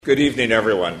Good evening,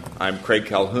 everyone. I'm Craig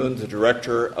Calhoun, the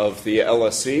director of the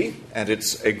LSE, and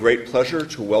it's a great pleasure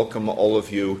to welcome all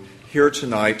of you here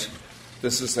tonight.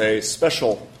 This is a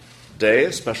special day,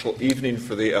 a special evening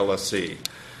for the LSE.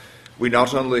 We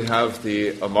not only have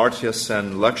the Amartya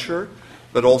Sen Lecture,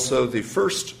 but also the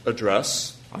first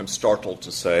address, I'm startled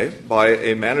to say, by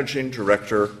a managing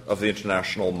director of the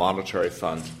International Monetary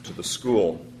Fund to the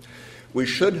school. We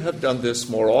should have done this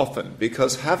more often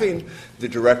because having the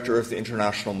director of the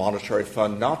International Monetary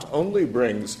Fund not only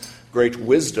brings great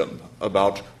wisdom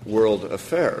about world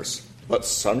affairs, but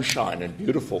sunshine and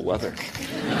beautiful weather.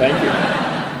 Thank you.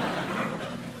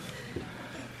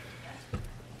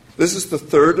 This is the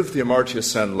third of the Amartya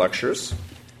Sen Lectures.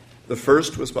 The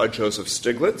first was by Joseph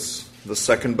Stiglitz, the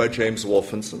second by James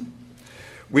Wolfenson.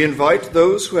 We invite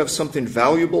those who have something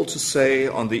valuable to say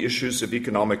on the issues of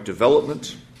economic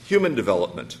development,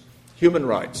 human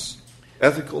rights,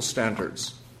 ethical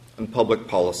standards, and public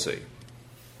policy.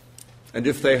 And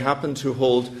if they happen to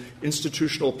hold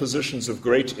institutional positions of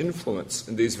great influence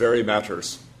in these very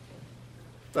matters,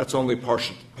 that's only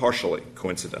partially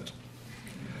coincident.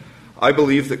 I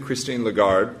believe that Christine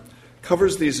Lagarde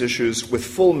covers these issues with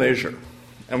full measure,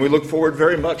 and we look forward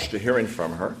very much to hearing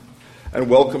from her and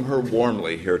welcome her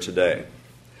warmly here today.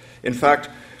 In fact,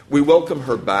 we welcome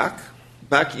her back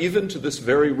even to this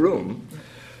very room,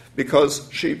 because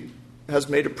she has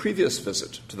made a previous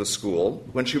visit to the school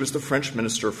when she was the French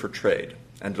Minister for Trade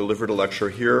and delivered a lecture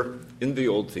here in the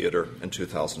Old Theatre in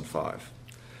 2005.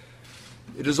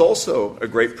 It is also a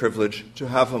great privilege to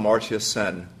have Amartya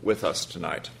Sen with us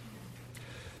tonight.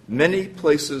 Many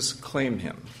places claim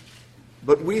him,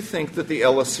 but we think that the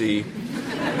LSE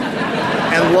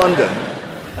and London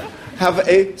have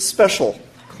a special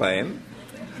claim.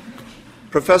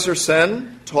 Professor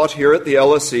Sen taught here at the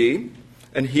LSE,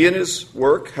 and he and his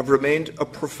work have remained a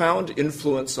profound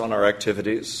influence on our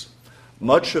activities.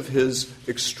 Much of his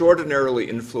extraordinarily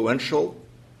influential,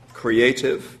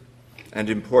 creative, and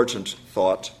important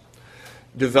thought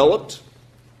developed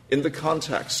in the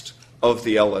context of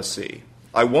the LSE.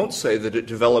 I won't say that it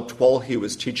developed while he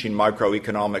was teaching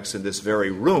microeconomics in this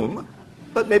very room,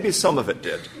 but maybe some of it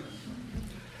did.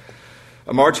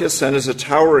 Amartya Sen is a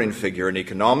towering figure in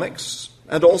economics,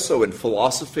 and also in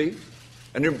philosophy,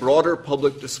 and in broader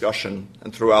public discussion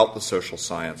and throughout the social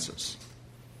sciences.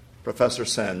 Professor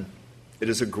Sen, it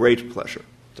is a great pleasure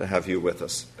to have you with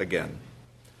us again.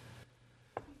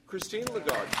 Christine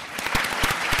Lagarde.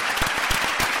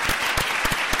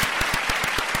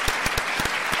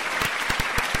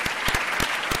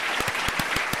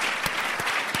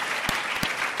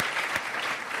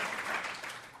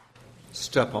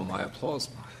 Step on my applause.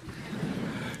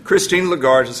 Christine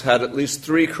Lagarde has had at least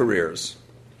 3 careers,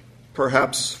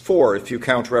 perhaps 4 if you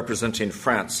count representing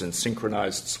France in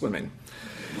synchronized swimming.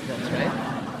 That's right.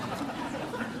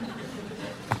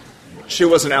 She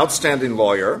was an outstanding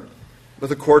lawyer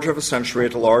with a quarter of a century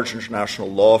at a large international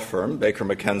law firm, Baker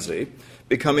McKenzie,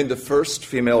 becoming the first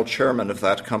female chairman of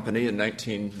that company in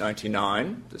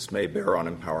 1999. This may bear on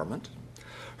empowerment.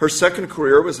 Her second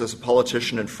career was as a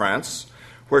politician in France,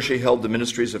 where she held the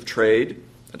ministries of trade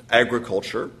and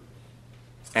agriculture,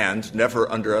 and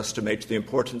never underestimate the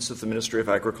importance of the Ministry of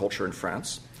Agriculture in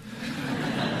France,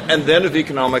 and then of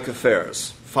economic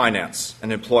affairs, finance,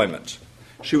 and employment.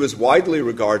 She was widely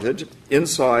regarded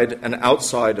inside and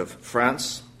outside of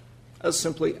France as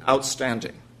simply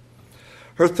outstanding.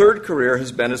 Her third career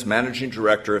has been as managing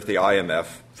director of the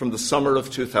IMF from the summer of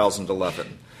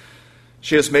 2011.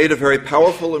 She has made a very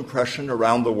powerful impression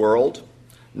around the world,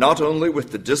 not only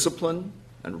with the discipline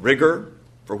and rigor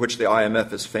for which the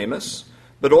IMF is famous,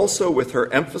 but also with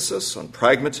her emphasis on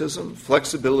pragmatism,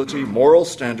 flexibility, moral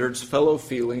standards, fellow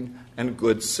feeling, and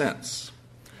good sense.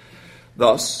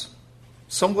 Thus,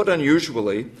 somewhat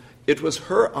unusually, it was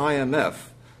her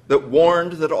IMF that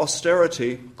warned that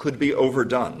austerity could be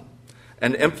overdone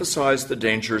and emphasized the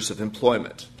dangers of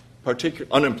unemployment,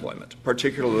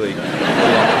 particularly.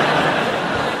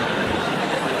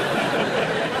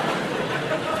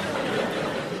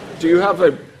 Do you have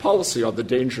a policy on the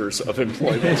dangers of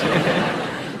employment?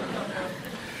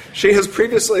 She has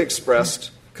previously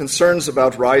expressed concerns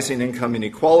about rising income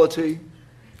inequality,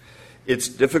 its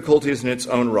difficulties in its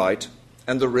own right,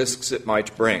 and the risks it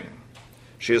might bring.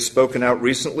 She has spoken out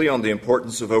recently on the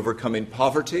importance of overcoming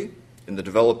poverty in the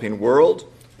developing world,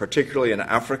 particularly in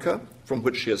Africa, from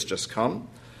which she has just come.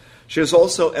 She has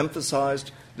also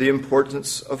emphasized the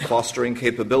importance of fostering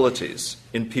capabilities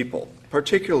in people,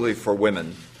 particularly for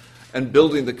women, and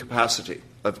building the capacity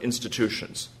of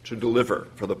institutions to deliver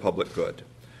for the public good.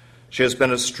 She has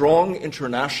been a strong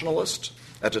internationalist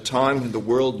at a time when the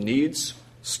world needs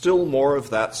still more of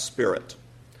that spirit.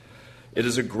 It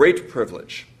is a great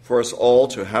privilege for us all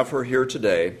to have her here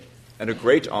today, and a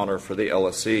great honor for the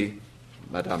LSE.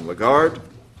 Madame Lagarde,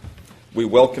 we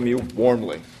welcome you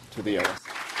warmly to the LSE.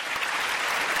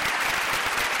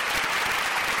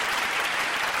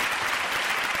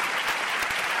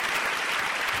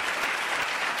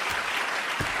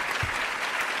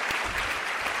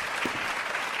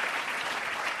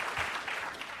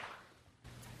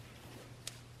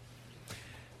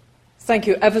 Thank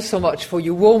you ever so much for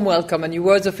your warm welcome and your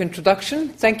words of introduction.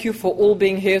 Thank you for all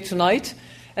being here tonight.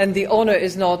 And the honor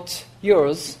is not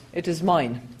yours, it is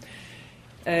mine.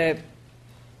 I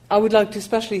would like to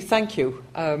especially thank you,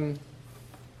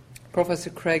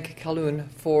 Professor Craig Calhoun,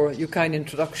 for your kind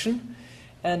introduction.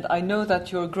 And I know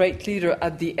that you're a great leader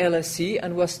at the LSE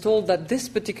and was told that this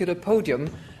particular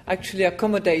podium actually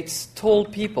accommodates tall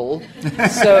people,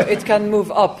 so it can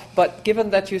move up. But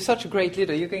given that you're such a great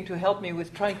leader, you're going to help me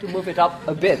with trying to move it up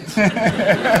a bit. Because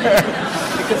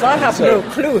I have no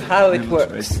clue how it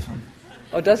works.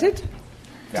 Oh, does it?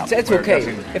 Yeah, it's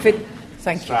okay. If it,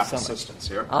 thank you so much. Assistance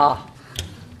here. Ah.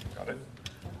 Got it?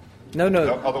 No,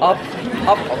 Other up. way.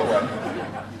 Other way.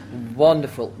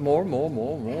 Wonderful. More.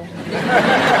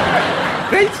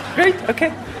 Great,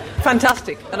 okay.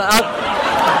 Fantastic. And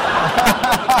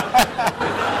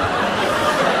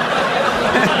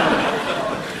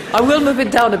I will move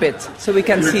it down a bit so we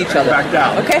can see each other. Back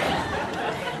down. Okay?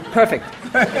 Perfect.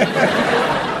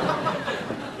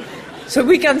 So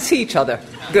we can see each other.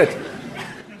 Good.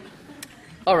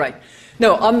 All right.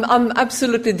 No, I'm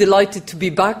absolutely delighted to be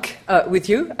back with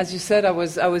you. As you said, I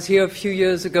was here a few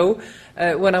years ago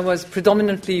when I was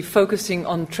predominantly focusing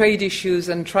on trade issues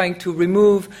and trying to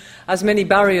remove as many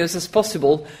barriers as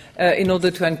possible in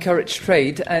order to encourage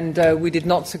trade. And we did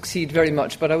not succeed very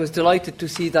much, but I was delighted to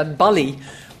see that Bali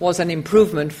was an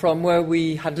improvement from where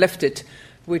we had left it,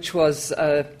 which was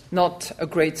not a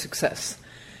great success.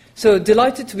 So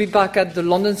delighted to be back at the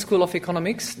London School of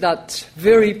Economics, that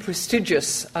very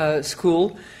prestigious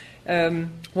school,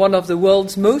 one of the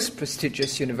world's most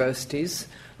prestigious universities,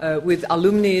 with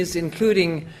alumni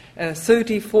including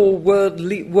 34 world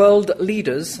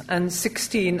leaders and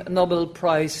 16 Nobel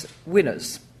Prize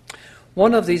winners.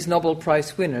 One of these Nobel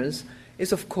Prize winners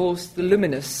is, of course, the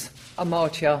luminous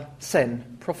Amartya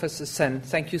Sen. Professor Sen,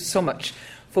 thank you so much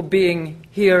for being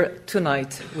here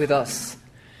tonight with us.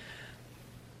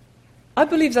 I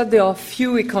believe that there are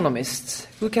few economists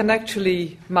who can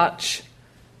actually match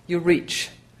your reach,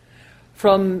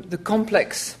 from the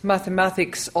complex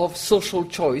mathematics of social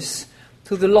choice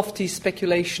to the lofty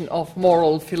speculation of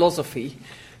moral philosophy,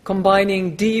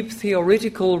 combining deep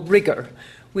theoretical rigor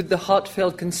with the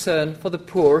heartfelt concern for the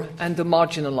poor and the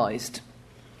marginalized.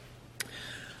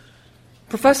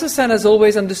 Professor Sen has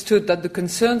always understood that the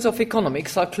concerns of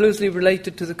economics are closely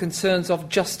related to the concerns of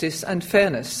justice and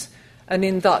fairness, and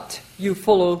in that you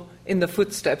follow in the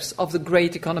footsteps of the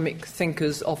great economic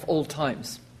thinkers of all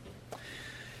times.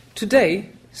 Today,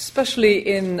 especially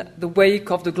in the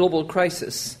wake of the global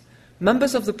crisis,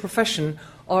 members of the profession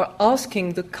are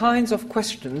asking the kinds of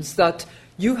questions that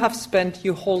you have spent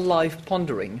your whole life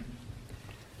pondering.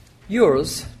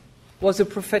 Yours was a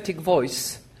prophetic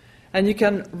voice, and you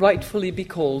can rightfully be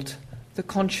called the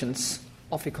conscience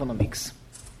of economics.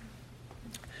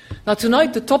 Now,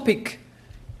 tonight, the topic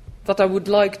that I would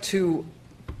like to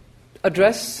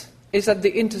address is at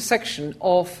the intersection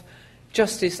of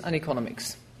justice and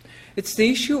economics. It's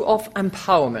the issue of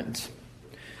empowerment.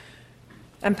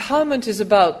 Empowerment is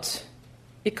about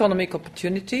economic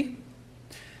opportunity,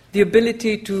 the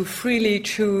ability to freely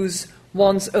choose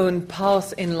one's own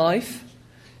path in life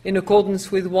in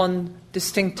accordance with one's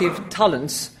distinctive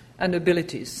talents and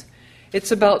abilities.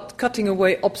 It's about cutting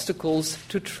away obstacles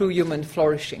to true human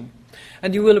flourishing.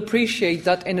 And you will appreciate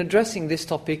that in addressing this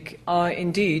topic, I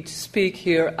indeed speak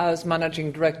here as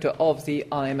Managing Director of the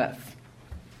IMF.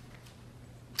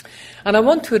 And I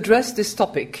want to address this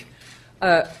topic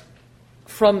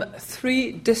from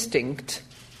three distinct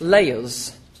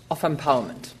layers of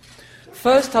empowerment.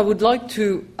 First, I would like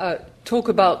to talk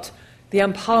about the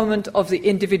empowerment of the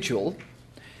individual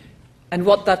and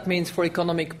what that means for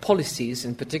economic policies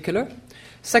in particular.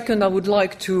 Second, I would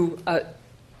like to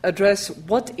address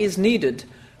what is needed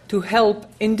to help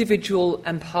individual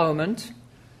empowerment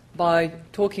by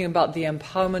talking about the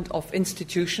empowerment of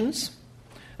institutions,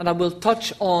 and I will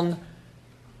touch on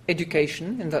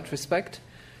education in that respect.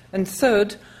 And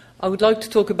third, I would like to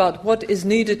talk about what is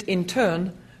needed in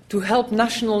turn to help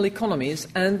national economies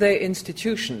and their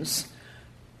institutions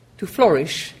to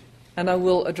flourish, and I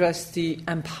will address the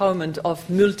empowerment of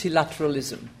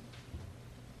multilateralism.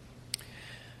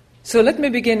 So let me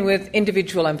begin with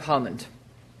individual empowerment.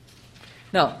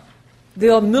 Now,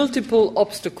 There are multiple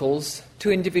obstacles to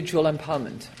individual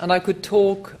empowerment, and I could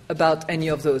talk about any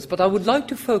of those, but I would like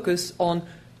to focus on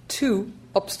two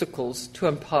obstacles to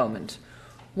empowerment.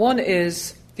 One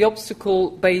is the obstacle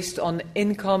based on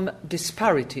income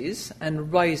disparities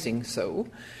and rising so,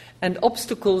 and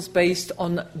obstacles based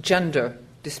on gender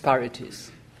disparities.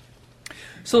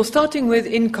 So starting with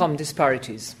income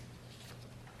disparities.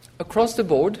 Across the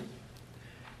board,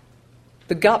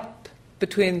 the gap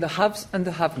between the haves and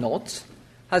the have-nots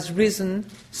has risen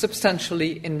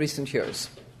substantially in recent years.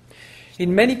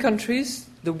 In many countries,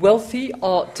 the wealthy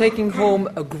are taking home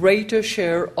a greater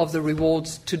share of the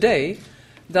rewards today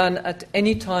than at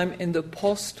any time in the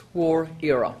post-war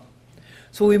era.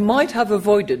 So we might have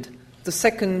avoided the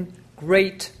second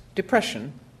Great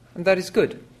Depression, and that is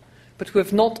good, but we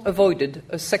have not avoided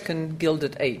a second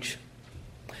Gilded Age.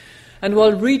 And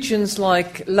while regions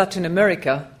like Latin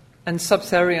America and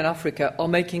Sub-Saharan Africa are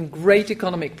making great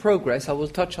economic progress, I will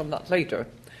touch on that later,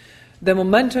 the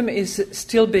momentum is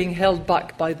still being held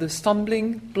back by the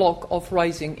stumbling block of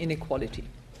rising inequality.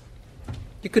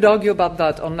 You could argue about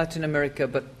that on Latin America,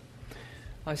 but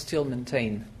I still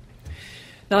maintain.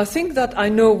 Now, I think that I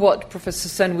know what Professor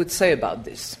Sen would say about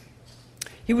this.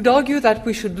 He would argue that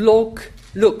we should look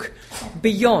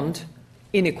beyond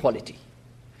inequality,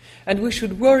 and we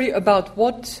should worry about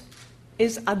what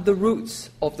is at the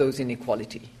roots of those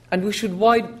inequality. And we should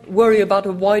worry about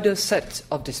a wider set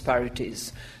of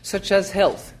disparities, such as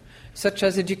health, such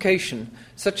as education,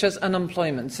 such as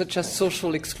unemployment, such as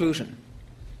social exclusion.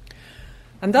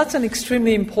 And that's an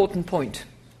extremely important point.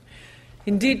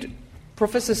 Indeed,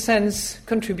 Professor Sen's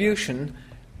contribution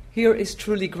here is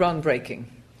truly groundbreaking.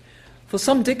 For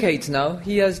some decades now,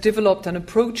 he has developed an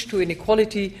approach to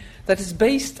inequality that is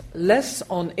based less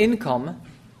on income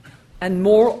and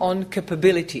more on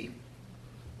capability.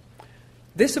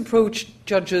 This approach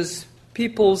judges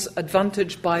people's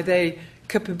advantage by their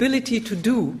capability to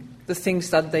do the things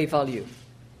that they value.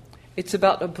 It's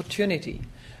about opportunity,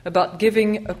 about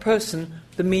giving a person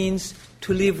the means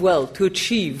to live well, to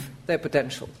achieve their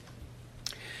potential.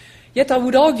 Yet I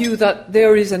would argue that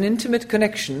there is an intimate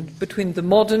connection between the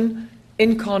modern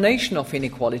incarnation of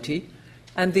inequality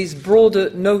and these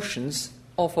broader notions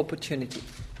of opportunity.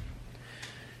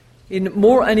 In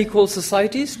more unequal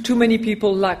societies, too many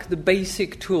people lack the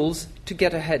basic tools to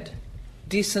get ahead.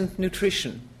 Decent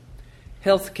nutrition,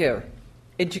 healthcare,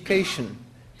 education,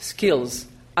 skills,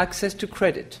 access to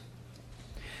credit.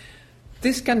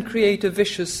 This can create a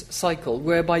vicious cycle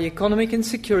whereby economic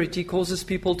insecurity causes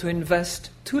people to invest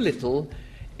too little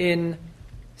in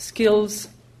skills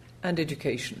and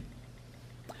education.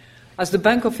 As the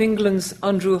Bank of England's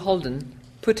Andrew Holden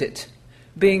put it,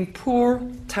 being poor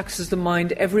taxes the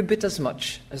mind every bit as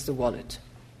much as the wallet.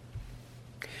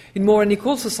 In more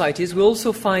unequal societies, we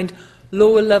also find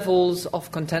lower levels of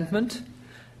contentment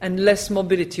and less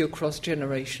mobility across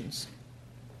generations.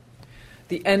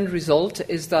 The end result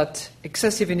is that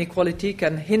excessive inequality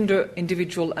can hinder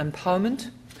individual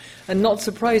empowerment, and not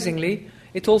surprisingly,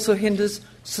 it also hinders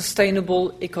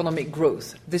sustainable economic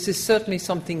growth. This is certainly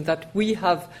something that we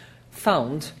have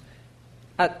found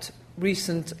at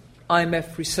recent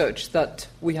IMF research that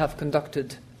we have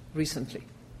conducted recently.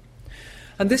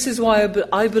 And this is why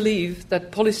I believe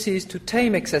that policies to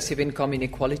tame excessive income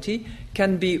inequality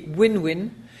can be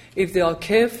win-win if they are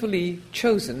carefully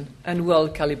chosen and well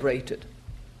calibrated.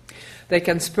 They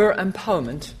can spur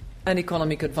empowerment and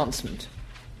economic advancement.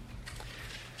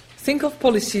 Think of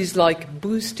policies like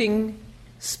boosting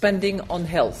spending on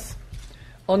health,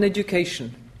 on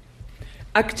education,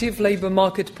 active labour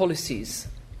market policies,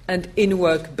 and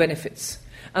in-work benefits.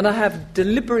 And I have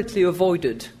deliberately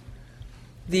avoided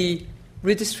the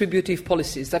redistributive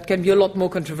policies that can be a lot more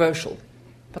controversial.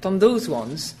 But on those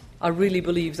ones, I really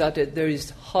believe that there is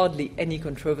hardly any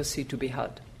controversy to be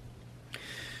had.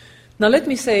 Now let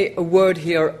me say a word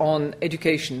here on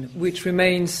education, which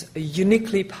remains a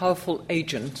uniquely powerful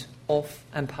agent of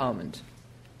empowerment.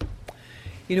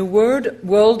 In a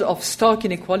world of stark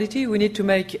inequality, we need to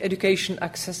make education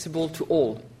accessible to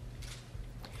all.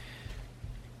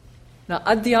 Now,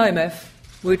 at the IMF,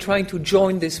 we're trying to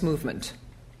join this movement.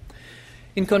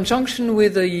 In conjunction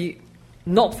with a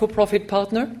not-for-profit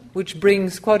partner, which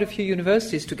brings quite a few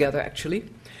universities together, actually,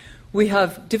 we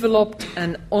have developed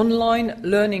an online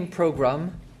learning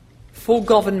program for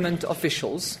government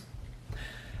officials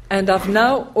and have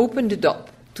now opened it up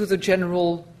to the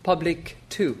general public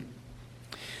too.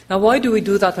 Now, why do we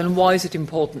do that and why is it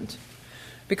important?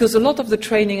 Because a lot of the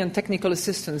training and technical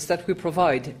assistance that we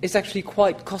provide is actually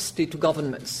quite costly to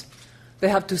governments. They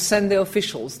have to send their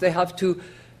officials, they have to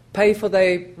pay for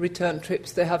their return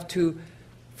trips, they have to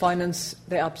finance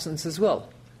their absence as well.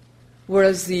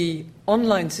 whereas the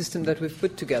online system that we've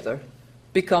put together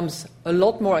becomes a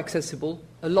lot more accessible,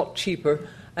 a lot cheaper,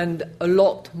 and a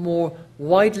lot more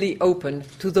widely open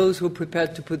to those who are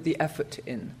prepared to put the effort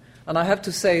in. And I have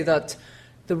to say that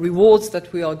the rewards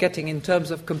that we are getting in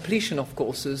terms of completion of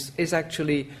courses is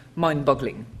actually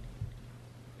mind-boggling.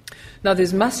 Now,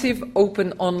 there's massive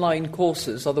open online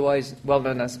courses, otherwise well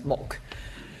known as MOOC,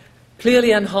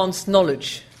 clearly enhanced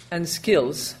knowledge and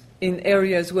skills in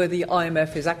areas where the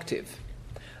IMF is active,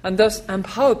 and thus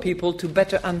empower people to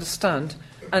better understand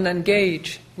and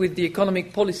engage with the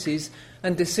economic policies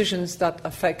and decisions that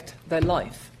affect their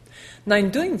life. Now,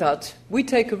 in doing that, we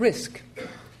take a risk,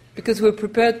 because we're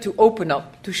prepared to open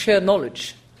up, to share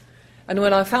knowledge. And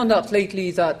when I found out lately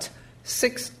that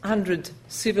 600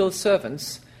 civil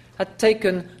servants had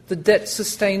taken the debt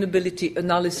sustainability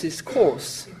analysis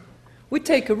course, we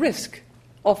take a risk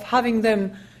of having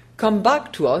them come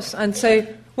back to us and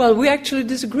say, well, we actually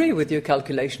disagree with your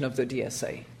calculation of the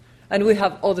DSA, and we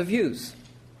have other views.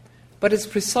 But it's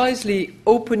precisely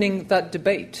opening that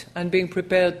debate and being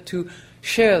prepared to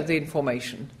share the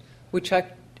information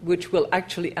which will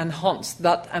actually enhance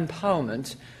that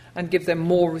empowerment and give them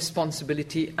more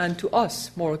responsibility, and to us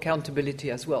more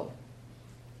accountability as well.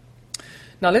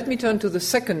 Now let me turn to the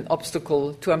second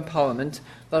obstacle to empowerment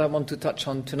that I want to touch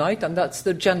on tonight, and that's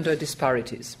the gender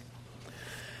disparities.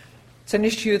 It's an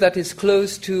issue that is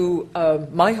close to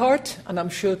my heart, and I'm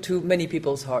sure to many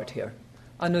people's heart here.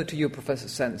 I know to you, Professor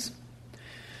Sens.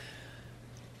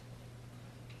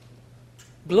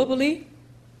 Globally,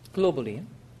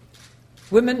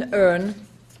 women earn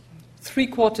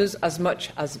 3/4 as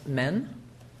much as men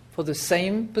for the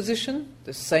same position,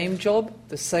 the same job,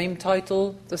 the same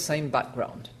title, the same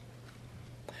background.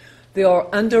 They are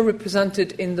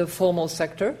underrepresented in the formal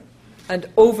sector and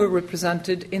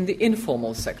overrepresented in the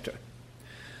informal sector.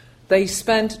 They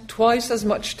spend twice as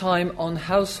much time on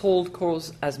household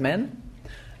chores as men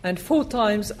and 4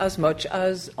 times as much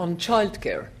as on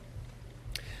childcare.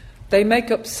 They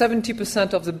make up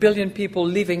 70% of the billion people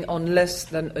living on less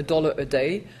than $1 a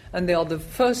day, and they are the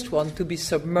first one to be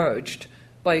submerged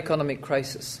by economic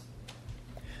crisis.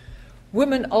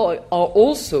 Women are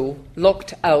also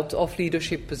locked out of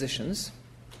leadership positions,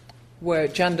 where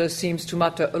gender seems to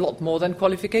matter a lot more than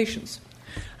qualifications.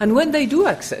 And when they do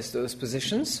access those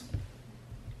positions,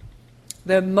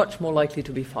 they're much more likely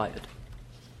to be fired.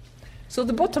 So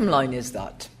the bottom line is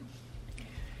that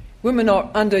women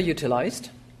are underutilized,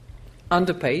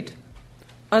 underpaid,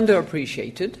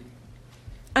 underappreciated,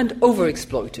 and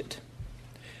overexploited.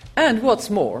 And what's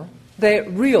more, their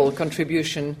real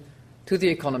contribution to the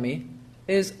economy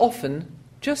is often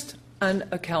just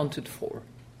unaccounted for.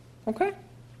 Okay?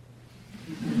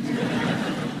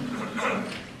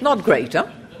 Not great, huh?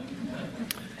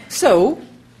 So,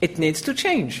 it needs to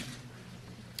change.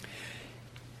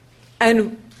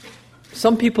 And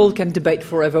some people can debate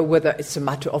forever whether it's a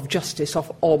matter of justice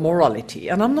or morality,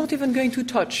 and I'm not even going to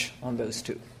touch on those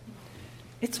two.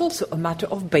 It's also a matter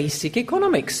of basic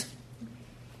economics.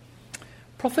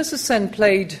 Professor Sen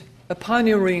played a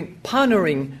pioneering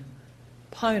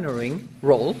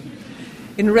role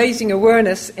in raising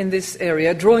awareness in this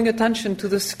area, drawing attention to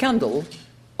the scandal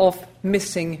of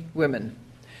missing women.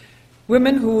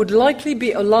 Women who would likely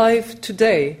be alive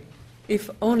today if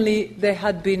only they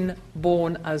had been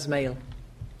born as male.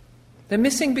 They're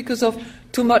missing because of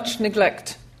too much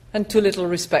neglect and too little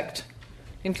respect,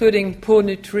 including poor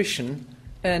nutrition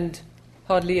and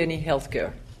hardly any health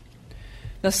care.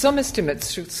 Now, some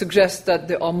estimates suggest that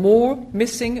there are more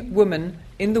missing women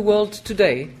in the world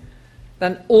today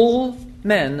than all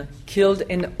men killed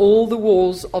in all the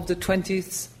wars of the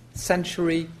 20th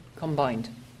century combined.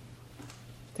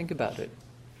 Think about it.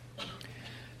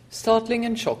 Startling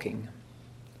and shocking.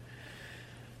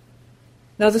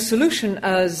 Now, the solution,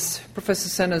 as Professor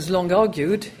Sen has long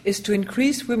argued, is to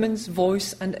increase women's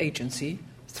voice and agency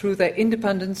through their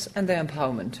independence and their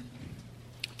empowerment.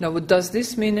 Now, what does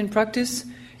this mean in practice?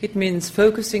 It means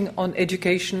focusing on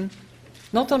education,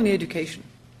 not only education,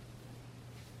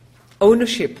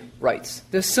 ownership rights.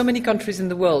 There's so many countries in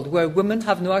the world where women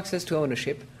have no access to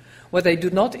ownership, where they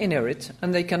do not inherit,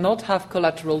 and they cannot have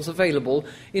collaterals available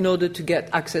in order to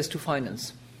get access to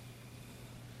finance.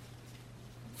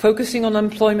 Focusing on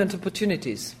employment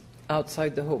opportunities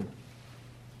outside the home.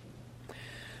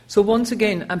 So once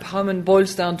again, empowerment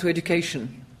boils down to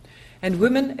education. And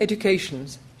women education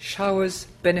showers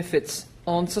benefits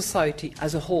on society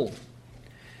as a whole.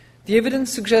 The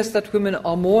evidence suggests that women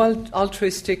are more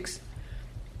altruistic.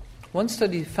 One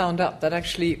study found out that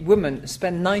actually women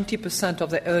spend 90% of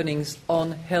their earnings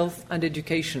on health and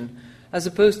education, as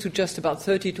opposed to just about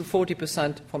 30 to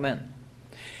 40% for men.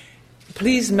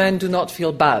 please, men, do not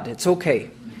feel bad. It's okay.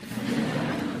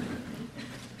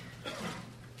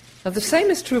 Now, the same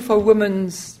is true for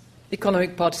women's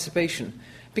economic participation,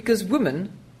 because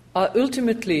women are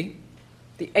ultimately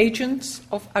the agents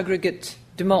of aggregate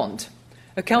demand,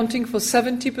 accounting for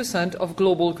 70% of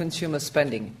global consumer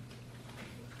spending.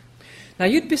 Now,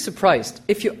 you'd be surprised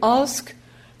if you ask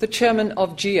the chairman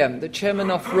of GM, the chairman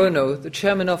of Renault, the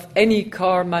chairman of any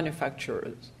car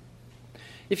manufacturers,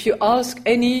 if you ask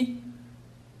any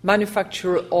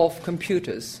manufacturer of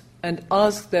computers and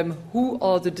ask them who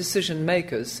are the decision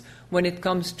makers when it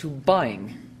comes to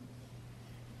buying,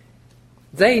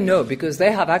 they know because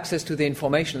they have access to the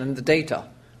information and the data,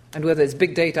 and whether it's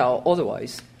big data or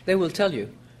otherwise, they will tell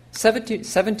you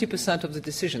 70% of the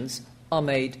decisions are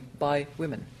made by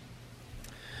women.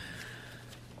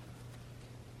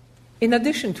 In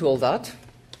addition to all that,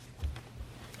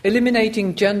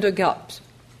 eliminating gender gaps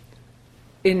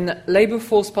in labour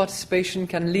force participation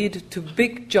can lead to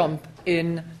big jump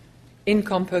in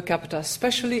income per capita,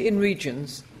 especially in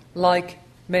regions like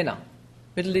MENA,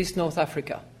 Middle East, North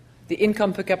Africa. The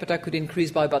income per capita could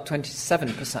increase by about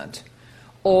 27%.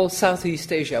 Or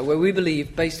Southeast Asia, where we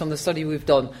believe, based on the study we've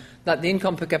done, that the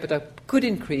income per capita could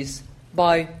increase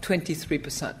by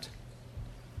 23%.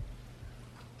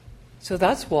 So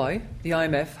that's why the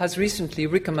IMF has recently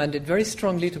recommended very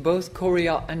strongly to both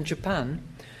Korea and Japan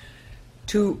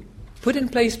to put in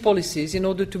place policies in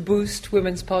order to boost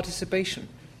women's participation.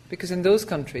 Because in those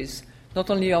countries, not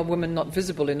only are women not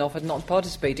visible enough and not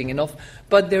participating enough,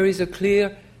 but there is a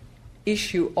clear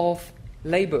issue of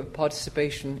labour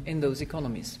participation in those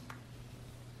economies.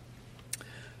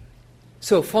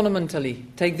 So fundamentally,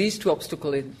 take these two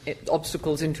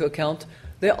obstacles into account.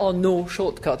 There are no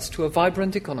shortcuts to a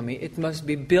vibrant economy. It must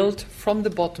be built from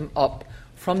the bottom up,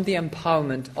 from the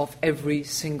empowerment of every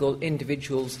single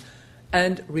individual,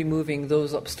 and removing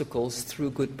those obstacles through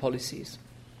good policies.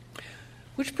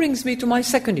 Which brings me to my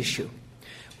second issue,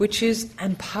 which is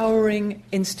empowering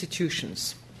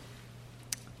institutions.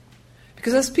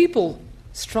 Because as people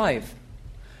strive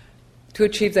to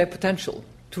achieve their potential,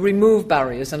 to remove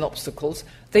barriers and obstacles,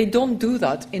 they don't do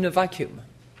that in a vacuum.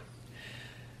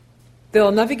 They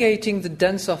are navigating the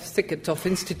denser thicket of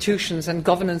institutions and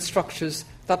governance structures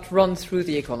that run through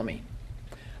the economy.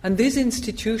 And these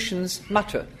institutions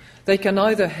matter. They can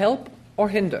either help or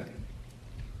hinder.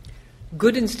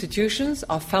 Good institutions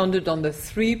are founded on the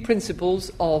three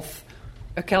principles of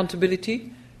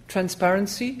accountability,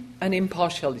 transparency, and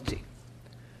impartiality.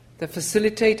 They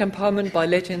facilitate empowerment by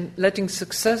letting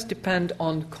success depend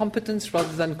on competence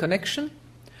rather than connection,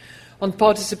 on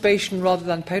participation rather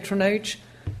than patronage,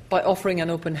 by offering an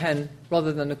open hand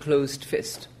rather than a closed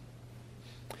fist.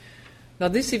 Now,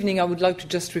 this evening I would like to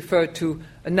just refer to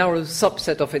a narrow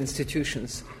subset of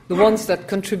institutions, the ones that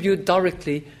contribute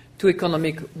directly to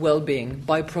economic well-being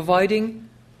by providing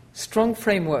strong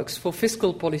frameworks for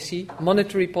fiscal policy,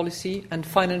 monetary policy, and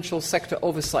financial sector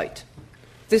oversight.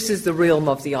 This is the realm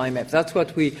of the IMF.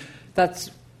 That's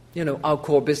our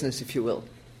core business, if you will.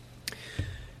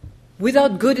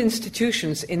 Without good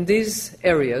institutions in these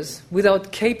areas,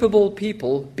 without capable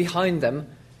people behind them,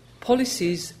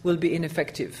 policies will be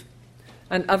ineffective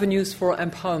and avenues for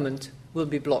empowerment will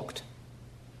be blocked.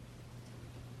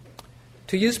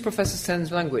 To use Professor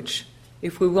Sen's language,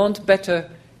 if we want better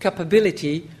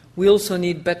capability, we also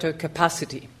need better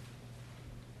capacity.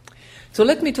 So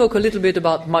let me talk a little bit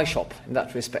about my shop in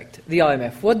that respect, the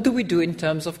IMF. What do we do in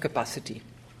terms of capacity?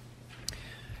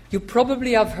 You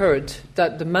probably have heard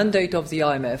that the mandate of the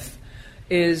IMF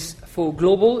is for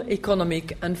global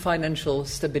economic and financial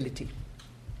stability.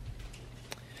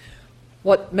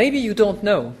 What maybe you don't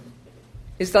know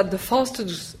is that the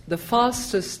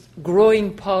fastest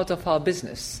growing part of our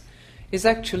business is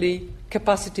actually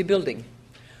capacity building,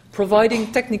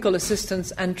 providing technical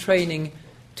assistance and training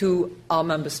to our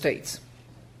member states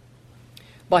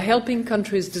by helping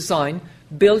countries design,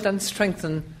 build and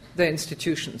strengthen their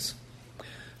institutions.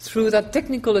 Through that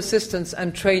technical assistance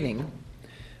and training,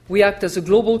 we act as a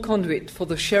global conduit for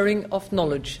the sharing of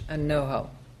knowledge and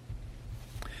know-how.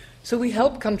 So we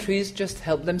help countries just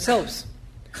help themselves.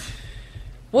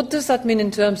 What does that mean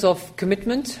in terms of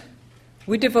commitment?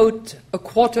 We devote a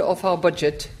quarter of our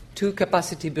budget to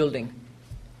capacity building.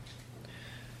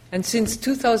 And since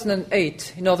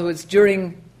 2008, in other words,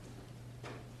 during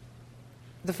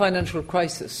the financial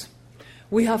crisis,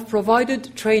 we have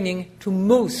provided training to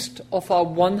most of our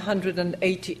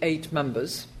 188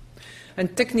 members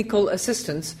and technical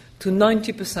assistance to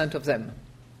 90% of them.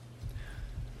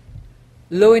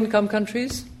 Low-income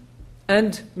countries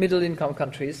and middle-income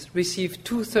countries receive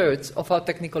 2/3 of our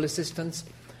technical assistance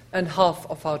and half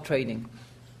of our training.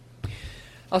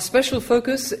 Our special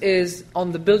focus is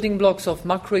on the building blocks of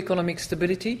macroeconomic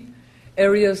stability,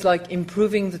 areas like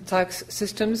improving the tax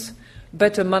systems,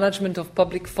 better management of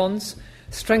public funds,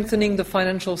 strengthening the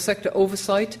financial sector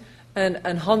oversight, and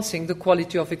enhancing the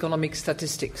quality of economic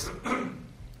statistics.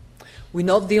 We're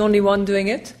not the only one doing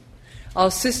it.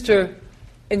 Our sister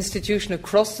institution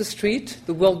across the street,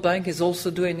 the World Bank, is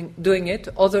also doing it,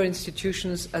 other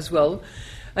institutions as well.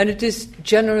 And it is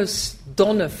generous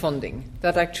donor funding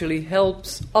that actually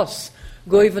helps us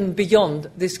go even beyond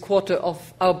this quarter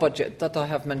of our budget that I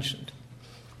have mentioned.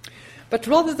 But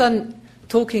rather than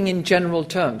talking in general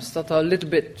terms that are a little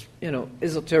bit,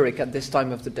 esoteric at this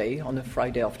time of the day on a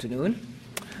Friday afternoon,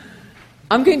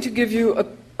 I'm going to give you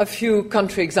a few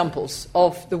country examples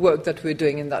of the work that we're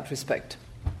doing in that respect.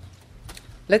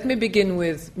 Let me begin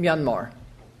with Myanmar.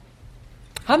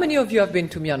 How many of you have been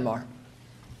to Myanmar?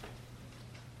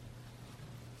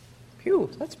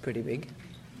 Phew, that's pretty big.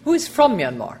 Who is from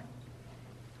Myanmar?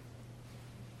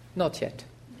 Not yet.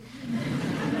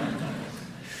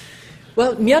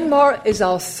 Well, Myanmar is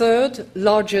our third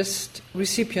largest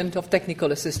recipient of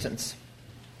technical assistance.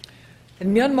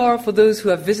 And Myanmar, for those who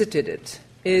have visited it,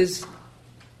 is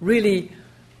really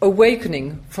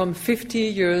awakening from 50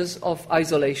 years of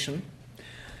isolation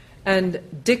and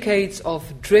decades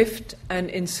of drift and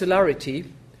insularity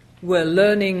where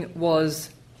learning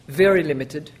was very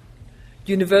limited,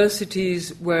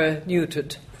 universities were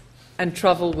neutered, and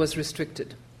travel was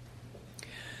restricted.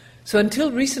 So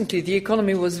until recently, the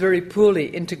economy was very poorly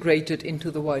integrated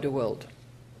into the wider world.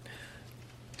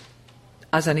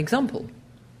 As an example,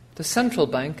 the central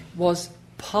bank was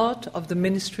part of the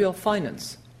Ministry of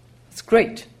Finance. It's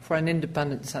great for an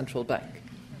independent central bank.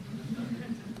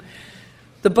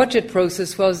 The budget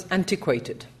process was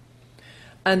antiquated,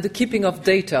 and the keeping of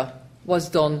data was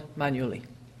done manually.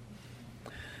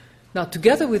 Now,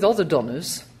 together with other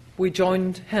donors, we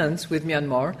joined hands with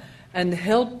Myanmar and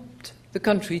helped the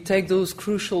country take those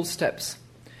crucial steps,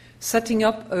 setting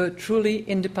up a truly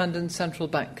independent central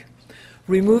bank,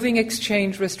 removing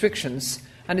exchange restrictions,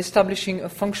 and establishing a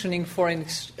functioning foreign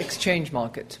exchange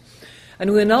market.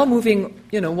 And we're now moving,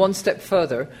 one step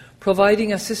further,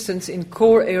 providing assistance in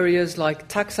core areas like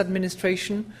tax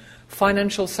administration,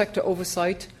 financial sector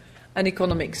oversight, and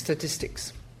economic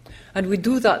statistics. And we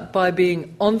do that by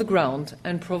being on the ground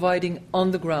and providing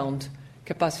on-the-ground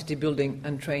capacity building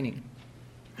and training.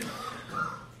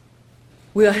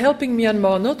 We are helping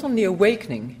Myanmar not only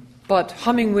awakening, but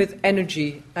humming with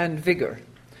energy and vigor.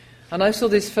 And I saw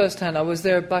this firsthand. I was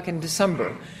there back in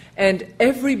December. And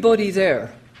everybody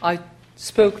there I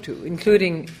spoke to,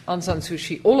 including Aung San Suu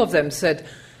Kyi, all of them said,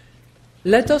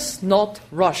 let us not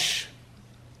rush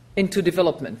into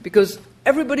development, because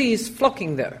everybody is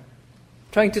flocking there,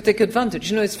 trying to take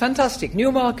advantage. It's fantastic.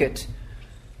 New market,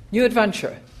 new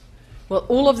adventure. Well,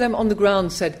 all of them on the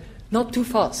ground said, not too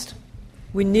fast.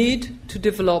 We need to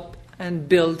develop and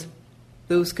build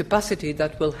those capacity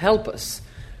that will help us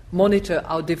monitor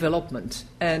our development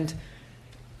and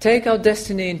take our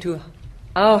destiny into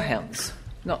our hands,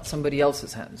 not somebody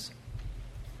else's hands.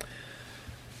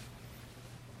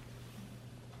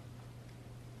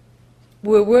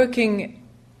 We're working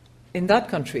in that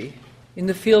country in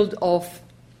the field of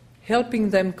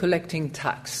helping them collecting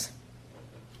tax.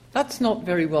 That's not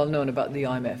very well known about the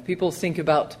IMF. People think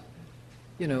about,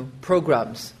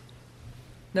 programs.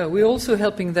 No, we're also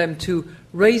helping them to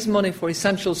raise money for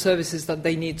essential services that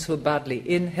they need so badly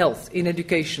in health, in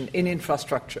education, in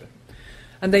infrastructure.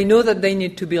 And they know that they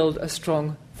need to build a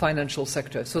strong financial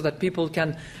sector so that people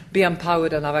can be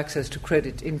empowered and have access to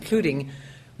credit, including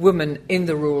women in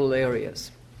the rural areas.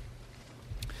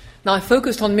 Now, I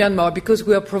focused on Myanmar because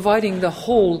we are providing the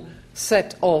whole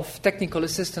set of technical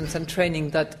assistance and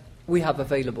training that we have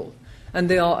available. And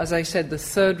they are, as I said, the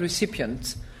third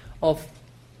recipients of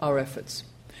our efforts.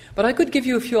 But I could give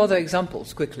you a few other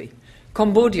examples quickly.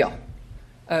 Cambodia,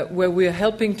 where we are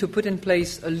helping to put in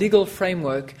place a legal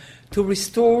framework to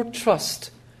restore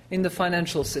trust in the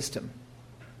financial system.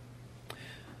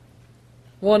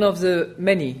 One of the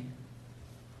many,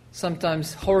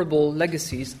 sometimes horrible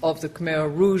legacies of the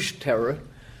Khmer Rouge terror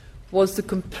was the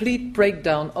complete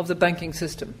breakdown of the banking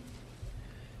system.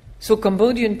 So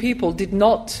Cambodian people did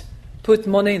not put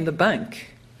money in the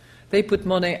bank. They put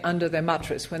money under their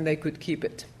mattress when they could keep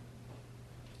it.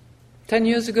 10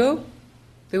 years ago,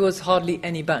 there was hardly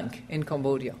any bank in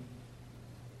Cambodia.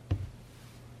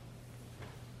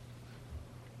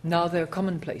 Now they're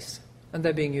commonplace, and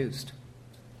they're being used.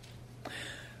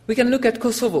 We can look at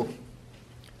Kosovo,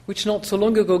 which not so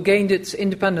long ago gained its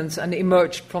independence and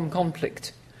emerged from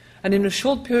conflict. And in a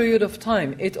short period of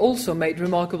time, it also made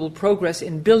remarkable progress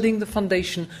in building the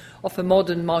foundation of a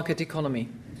modern market economy.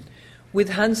 With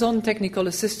hands-on technical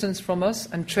assistance from us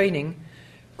and training,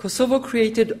 Kosovo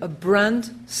created a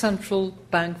brand central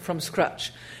bank from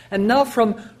scratch. And now,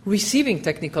 from receiving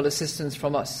technical assistance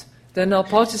from us, they're now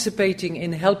participating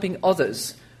in helping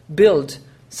others build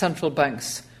central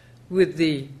banks with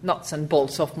the nuts and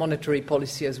bolts of monetary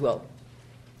policy as well.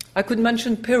 I could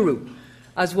mention Peru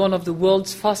as one of the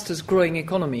world's fastest growing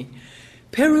economy.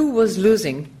 Peru was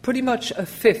losing pretty much a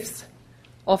fifth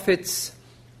of its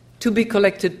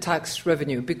to-be-collected tax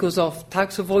revenue because of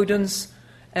tax avoidance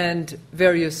and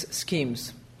various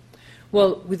schemes.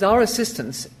 Well, with our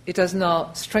assistance, it has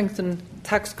now strengthened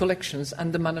tax collections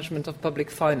and the management of public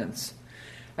finance.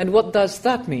 And what does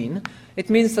that mean? It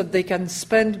means that they can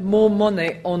spend more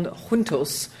money on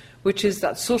juntos, which is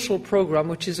that social program,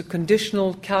 which is a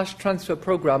conditional cash transfer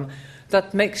program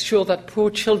that makes sure that poor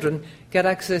children get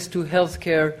access to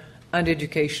healthcare and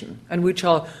education, and which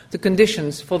are the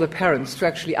conditions for the parents to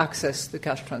actually access the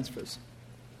cash transfers.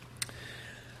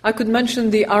 I could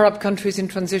mention the Arab countries in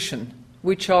transition,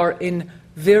 which are in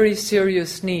very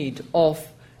serious need of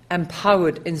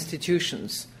empowered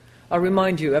institutions. I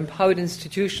remind you, empowered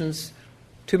institutions,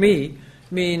 to me,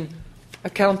 mean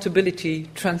accountability,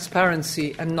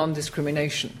 transparency, and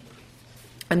non-discrimination.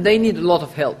 And they need a lot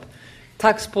of help.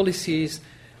 Tax policies,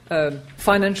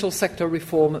 financial sector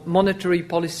reform, monetary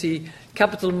policy,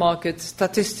 capital markets,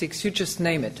 statistics, you just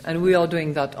name it. And we are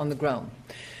doing that on the ground.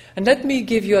 And let me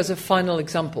give you as a final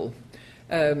example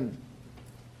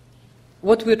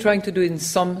what we're trying to do in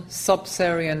some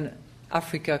sub-Saharan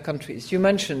Africa countries. You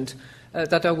mentioned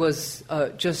that I was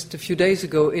just a few days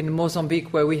ago in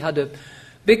Mozambique, where we had a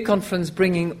big conference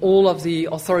bringing all of the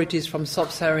authorities from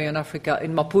sub-Saharan Africa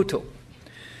in Maputo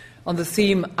on the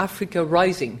theme Africa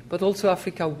Rising, but also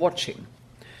Africa Watching.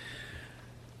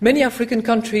 Many African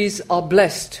countries are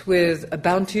blessed with a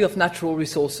bounty of natural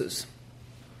resources.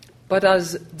 But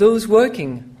as those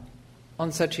working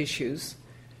on such issues,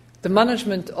 the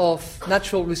management of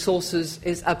natural resources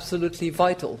is absolutely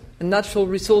vital. And natural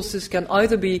resources can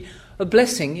either be a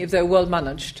blessing if they're well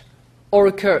managed, or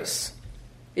a curse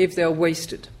if they're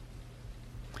wasted.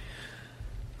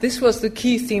 This was the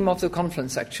key theme of the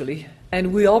conference, actually,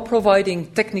 and we are providing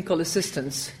technical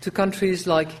assistance to countries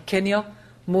like Kenya,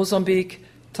 Mozambique,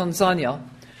 Tanzania,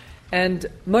 and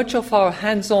much of our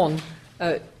hands-on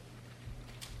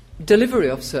delivery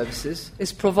of services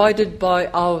is provided by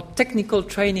our technical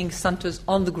training centers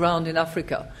on the ground in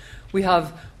Africa. We have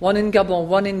one in Gabon,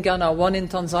 one in Ghana, one in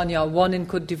Tanzania, one in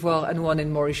Côte d'Ivoire, and one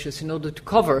in Mauritius, in order to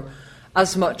cover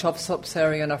as much of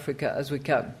sub-Saharan Africa as we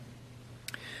can.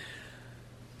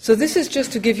 So this is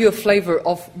just to give you a flavor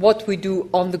of what we do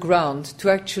on the ground to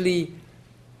actually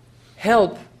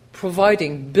help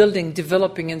providing, building,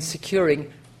 developing, and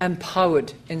securing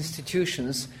empowered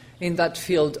institutions in that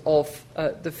field of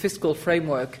the fiscal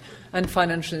framework and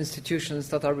financial institutions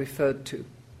that are referred to.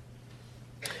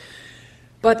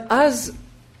 But as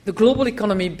the global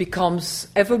economy becomes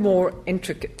ever more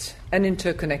intricate and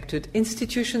interconnected,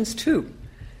 institutions too,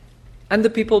 and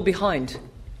the people behind,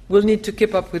 will need to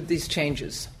keep up with these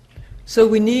changes. So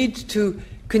we need to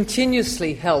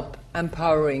continuously help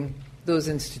empowering those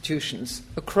institutions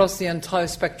across the entire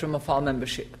spectrum of our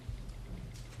membership.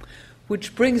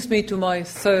 Which brings me to my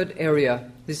third area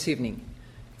this evening,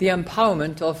 the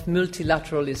empowerment of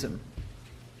multilateralism.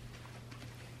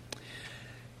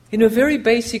 In a very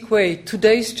basic way,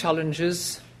 today's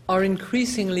challenges are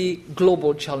increasingly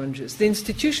global challenges. The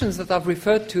institutions that I've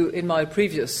referred to in my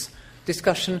previous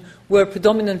discussion were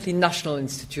predominantly national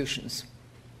institutions.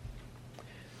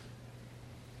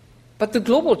 But the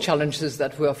global challenges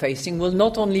that we are facing will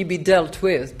not only be dealt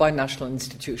with by national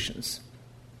institutions.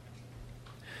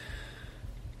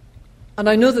 And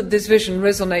I know that this vision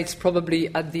resonates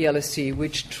probably at the LSE,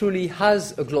 which truly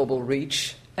has a global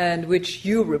reach and which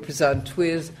you represent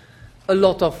with a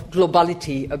lot of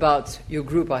globality about your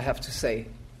group, I have to say,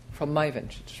 from my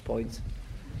vantage point.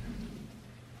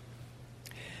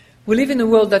 We live in a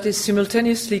world that is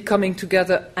simultaneously coming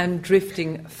together and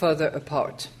drifting further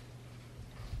apart.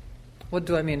 What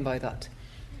do I mean by that?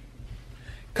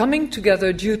 Coming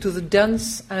together due to the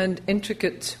dense and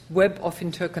intricate web of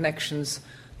interconnections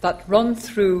that run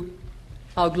through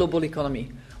our global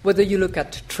economy. Whether you look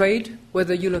at trade,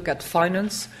 whether you look at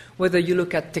finance, whether you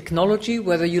look at technology,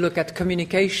 whether you look at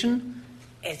communication,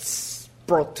 it's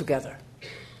brought together.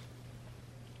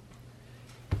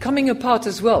 Coming apart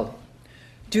as well,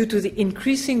 due to the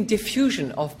increasing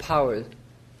diffusion of power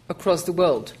across the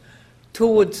world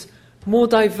towards more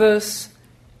diverse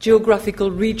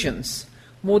geographical regions,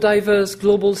 more diverse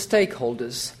global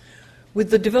stakeholders, with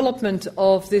the development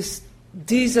of this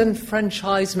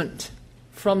disenfranchisement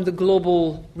from the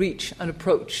global reach and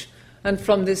approach, and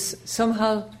from this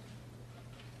sometimes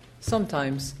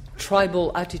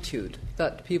tribal attitude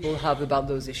that people have about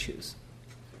those issues.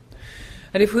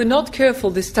 And if we're not careful,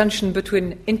 this tension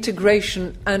between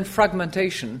integration and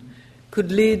fragmentation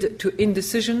could lead to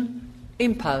indecision,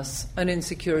 impasse, and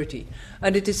insecurity.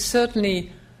 And it is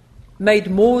certainly made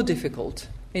more difficult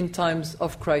in times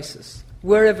of crisis,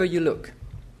 wherever you look.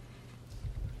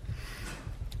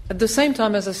 At the same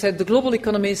time, as I said, the global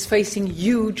economy is facing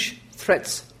huge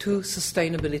threats to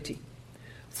sustainability.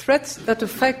 Threats that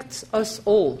affect us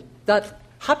all, that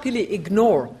happily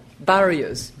ignore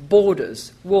barriers,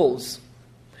 borders, walls.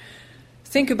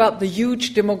 Think about the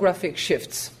huge demographic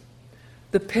shifts,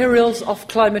 the perils of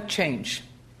climate change,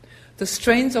 the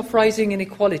strains of rising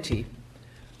inequality,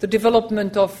 the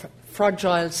development of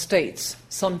fragile states,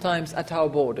 sometimes at our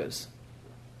borders.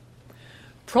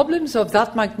 Problems of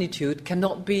that magnitude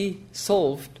cannot be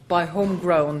solved by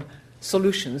homegrown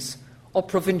solutions or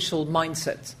provincial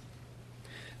mindsets.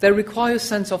 They require a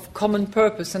sense of common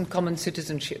purpose and common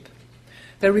citizenship.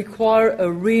 They require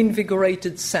a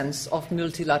reinvigorated sense of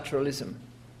multilateralism.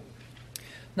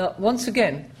 Now, once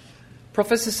again,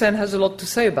 Professor Sen has a lot to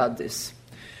say about this.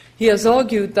 He has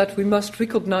argued that we must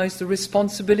recognize the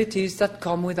responsibilities that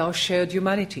come with our shared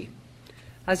humanity.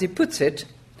 As he puts it,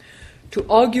 to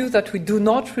argue that we do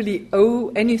not really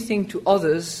owe anything to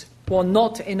others who are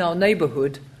not in our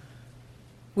neighborhood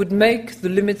would make the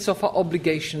limits of our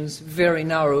obligations very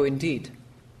narrow indeed.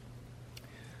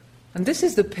 And this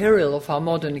is the peril of our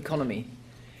modern economy.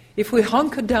 If we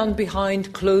hunker down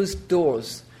behind closed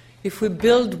doors, if we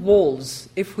build walls,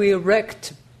 if we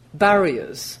erect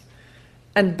barriers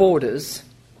and borders,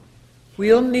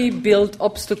 we only build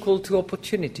obstacles to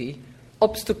opportunity,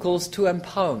 obstacles to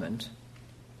empowerment.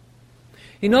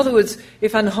 In other words,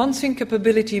 if enhancing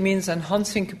capability means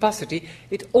enhancing capacity,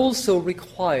 it also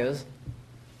requires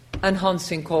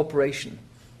enhancing cooperation.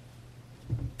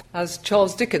 As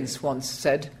Charles Dickens once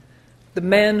said, the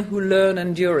men who learn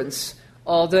endurance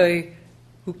are they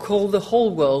who call the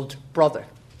whole world brother.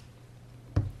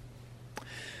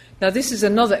 Now, this is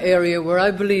another area where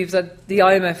I believe that the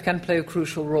IMF can play a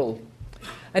crucial role.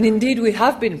 And indeed, we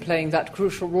have been playing that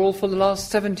crucial role for the last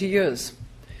 70 years,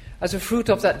 as a fruit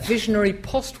of that visionary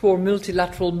post-war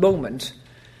multilateral moment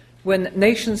when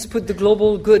nations put the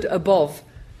global good above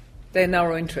their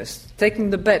narrow interests, taking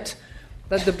the bet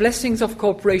that the blessings of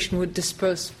cooperation would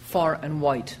disperse far and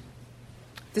wide.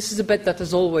 This is a bet that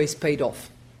has always paid off.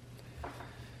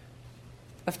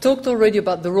 I've talked already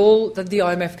about the role that the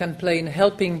IMF can play in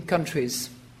helping countries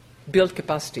build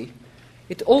capacity.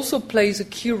 It also plays a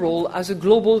key role as a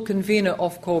global convener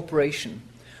of cooperation,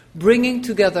 bringing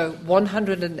together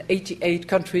 188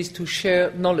 countries to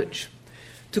share knowledge,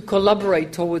 to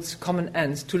collaborate towards common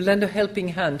ends, to lend a helping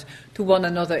hand to one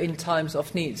another in times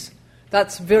of needs.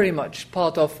 That's very much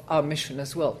part of our mission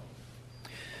as well.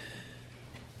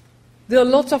 There are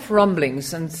lots of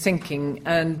rumblings and thinking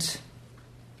and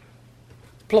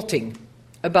plotting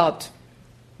about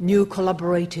new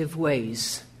collaborative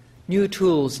ways, new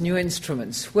tools, new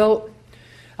instruments. Well,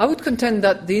 I would contend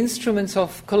that the instruments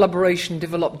of collaboration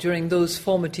developed during those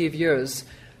formative years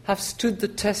have stood the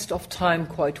test of time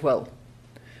quite well.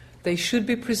 They should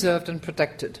be preserved and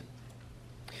protected.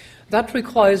 That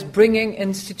requires bringing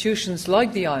institutions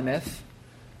like the IMF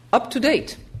up to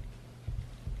date,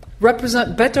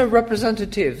 better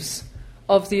representatives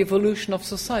of the evolution of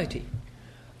society,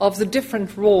 of the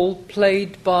different role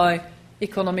played by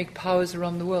economic powers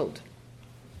around the world.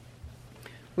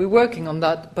 We're working on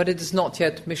that, but it is not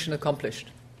yet mission accomplished.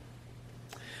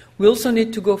 We also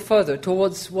need to go further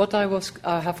towards what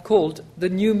I have called the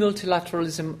new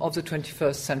multilateralism of the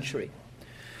 21st century.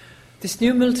 This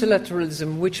new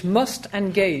multilateralism which must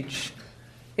engage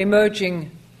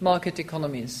emerging market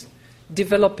economies,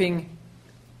 developing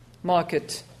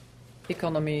market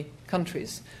economy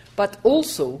countries, but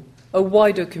also a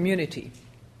wider community.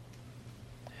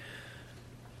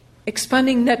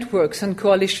 Expanding networks and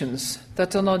coalitions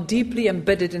that are now deeply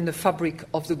embedded in the fabric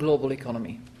of the global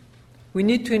economy. We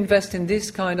need to invest in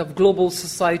this kind of global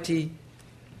society,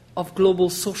 of global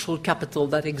social capital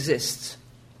that exists.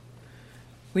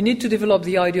 We need to develop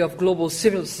the idea of global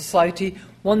civil society,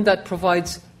 one that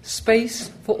provides space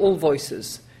for all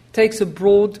voices, takes a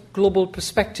broad global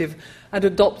perspective, and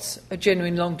adopts a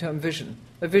genuine long-term vision,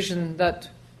 a vision that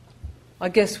I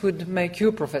guess would make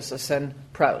you, Professor Sen,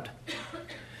 proud.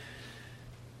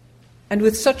 And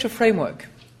with such a framework,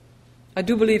 I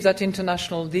do believe that the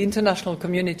international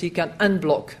community can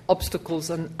unblock obstacles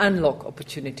and unlock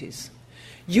opportunities.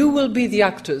 You will be the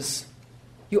actors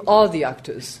You are the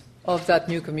actors of that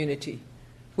new community,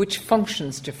 which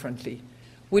functions differently,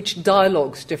 which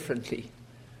dialogues differently,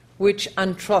 which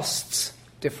entrusts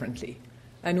differently.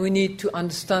 And we need to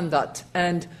understand that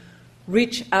and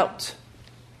reach out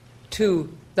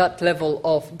to that level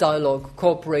of dialogue,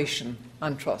 cooperation,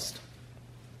 and trust.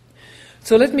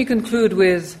 So let me conclude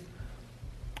with,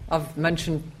 I've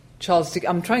mentioned Charles Dickens.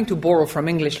 I'm trying to borrow from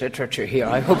English literature here.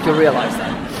 I hope you realize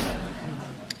that.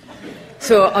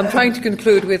 So I'm trying to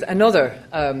conclude with another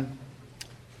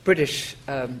British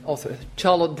author,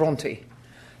 Charlotte Bronte.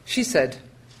 She said,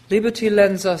 "Liberty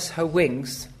lends us her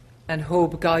wings and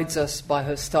hope guides us by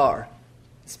her star."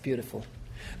 It's beautiful.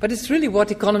 But it's really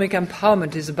what economic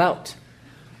empowerment is about.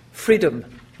 Freedom,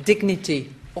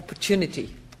 dignity,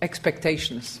 opportunity,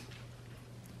 expectations.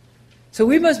 So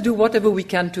we must do whatever we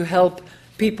can to help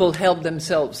people help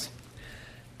themselves,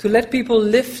 to let people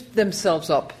lift themselves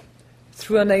up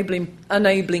through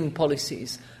enabling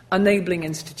policies, enabling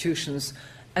institutions,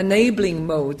 enabling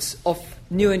modes of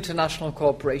new international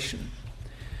cooperation.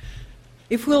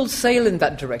 If we'll sail in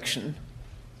that direction,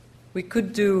 we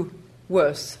could do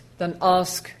worse than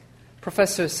ask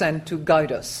Professor Sen to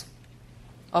guide us.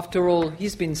 After all,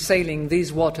 he's been sailing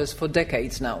these waters for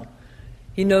decades now.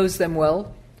 He knows them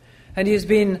well, and he has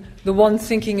been the one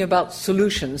thinking about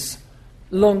solutions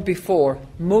long before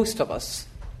most of us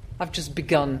have just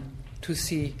begun to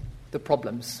see the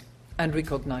problems and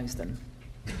recognize them.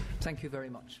 Thank you very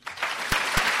much.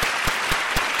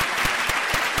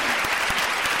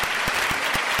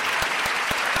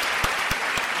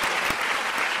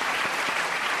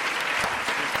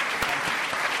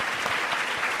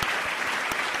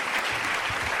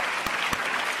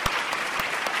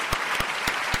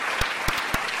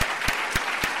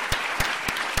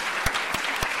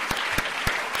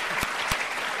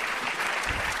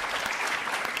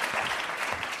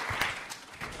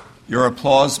 Your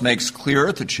applause makes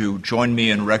clear that you join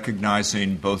me in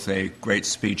recognizing both a great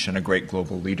speech and a great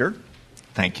global leader.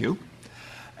 Thank you.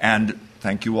 And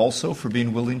thank you also for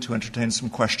being willing to entertain some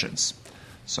questions.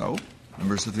 So,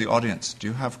 members of the audience, do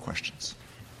you have questions?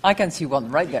 I can see one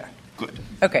right there. Good.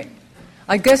 Okay.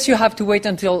 I guess you have to wait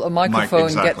until a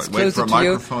microphone gets closer to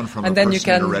you, and then you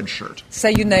can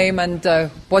say your name and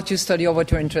what you study or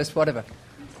what your interest, whatever.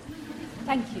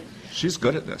 Thank you. She's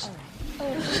good at this.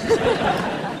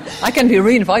 I can be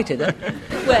re-invited.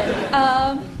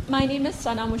 Well, my name is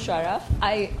Sana Musharraf.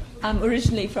 I am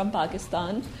originally from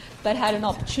Pakistan, but had an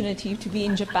opportunity to be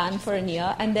in Japan for a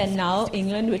year, and then now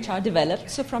England, which are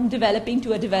developed. So from developing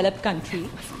to a developed country.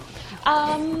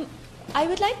 I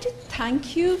would like to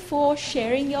thank you for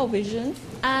sharing your vision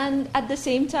and at the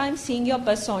same time seeing your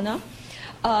persona.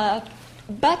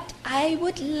 But I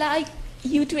would like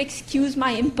you to excuse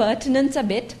my impertinence a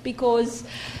bit because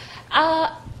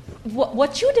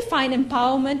what you define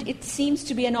empowerment, it seems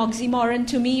to be an oxymoron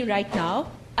to me right now.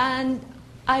 And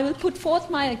I will put forth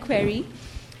my query.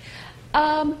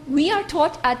 We are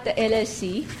taught at the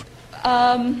LSE,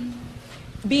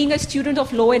 being a student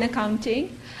of law and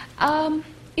accounting,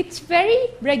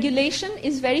 regulation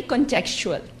is very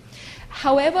contextual.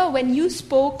 However, when you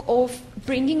spoke of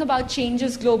bringing about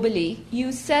changes globally,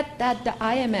 you said that the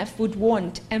IMF would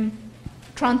want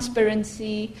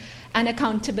transparency and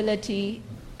accountability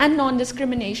and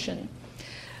non-discrimination.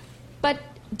 But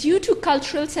due to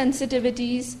cultural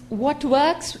sensitivities, what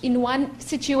works in one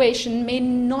situation may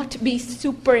not be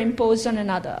superimposed on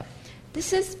another.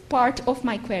 This is part of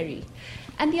my query.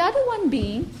 And the other one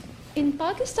being, in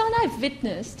Pakistan, I've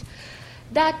witnessed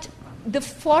that the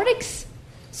forex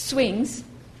swings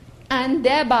and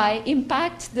thereby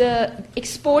impact the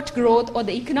export growth or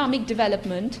the economic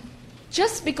development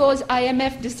just because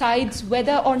IMF decides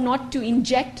whether or not to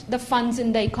inject the funds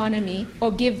in the economy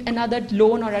or give another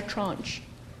loan or a tranche.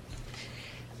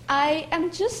 I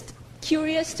am just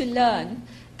curious to learn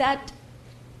that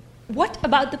what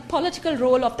about the political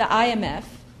role of the IMF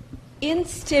in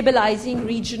stabilizing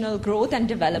regional growth and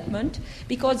development,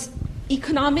 because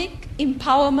economic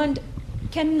empowerment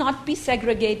cannot be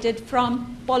segregated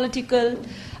from political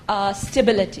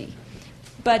stability.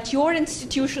 But your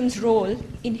institution's role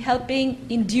in helping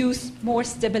induce more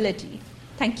stability.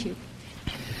 Thank you.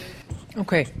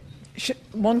 Okay.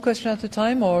 One question at a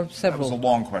time or several? That was a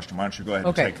long question. Why don't you go ahead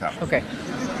and take that one? Okay.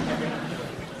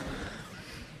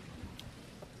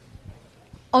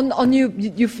 On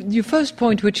your first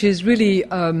point, which is really,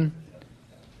 sort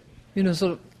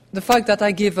of the fact that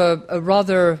I give a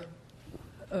rather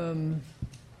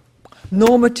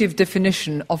normative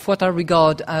definition of what I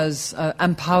regard as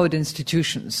empowered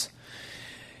institutions.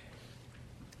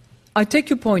 I take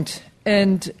your point,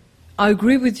 and I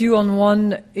agree with you on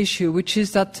one issue, which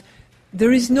is that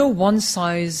there is no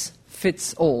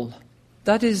one-size-fits-all.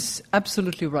 That is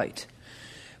absolutely right.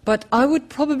 But I would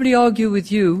probably argue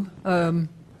with you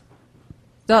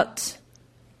that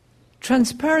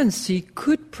transparency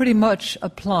could pretty much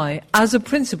apply as a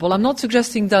principle. I'm not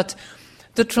suggesting that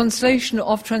the translation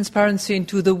of transparency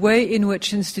into the way in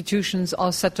which institutions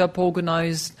are set up,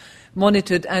 organized,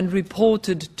 monitored and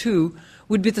reported to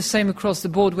would be the same across the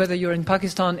board, whether you're in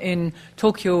Pakistan, in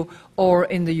Tokyo or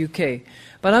in the UK.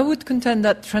 But I would contend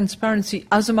that transparency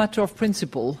as a matter of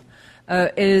principle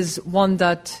is one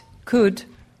that could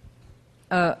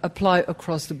apply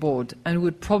across the board and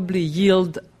would probably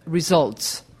yield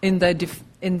results in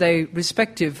their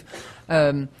respective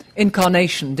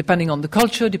incarnation, depending on the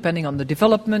culture, depending on the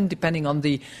development, depending on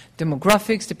the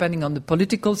demographics, depending on the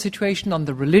political situation, on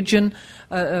the religion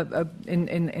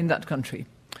in that country.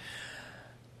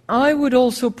 I would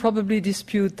also probably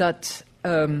dispute that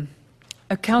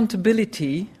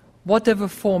accountability, whatever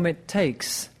form it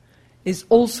takes, is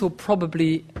also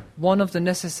probably one of the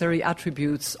necessary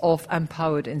attributes of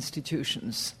empowered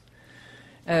institutions.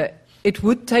 It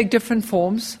would take different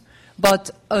forms, but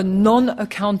a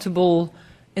non-accountable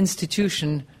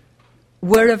institution,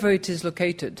 wherever it is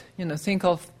located, think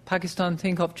of Pakistan,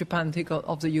 think of Japan, think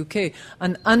of the UK,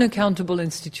 an unaccountable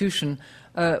institution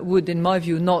would, in my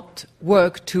view, not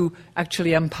work to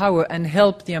actually empower and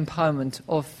help the empowerment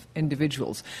of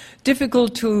individuals.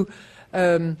 Difficult to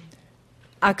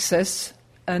access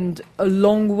and a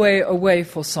long way away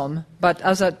for some, but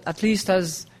at least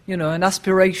as an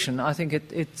aspiration, I think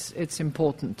it's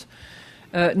important.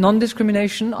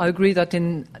 Non-discrimination, I agree that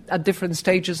at different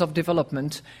stages of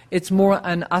development, it's more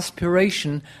an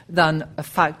aspiration than a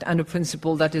fact and a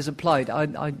principle that is applied.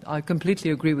 I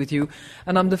completely agree with you.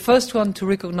 And I'm the first one to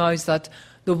recognize that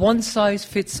the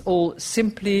one-size-fits-all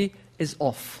simply is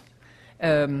off.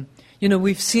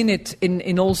 We've seen it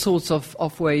in all sorts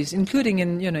of ways, including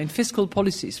in fiscal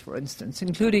policies, for instance,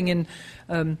 including in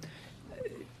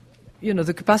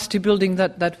the capacity building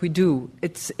that we do.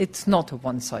 It's not a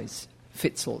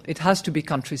one-size-fits-all. It has to be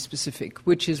country-specific,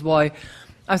 which is why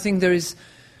I think there is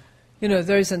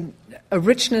a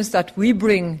richness that we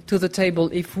bring to the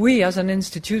table if we, as an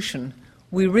institution,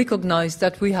 we recognize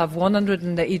that we have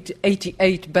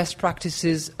 188 best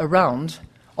practices around,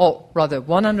 or rather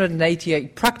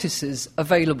 188 practices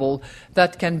available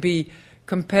that can be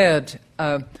compared,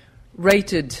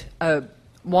 rated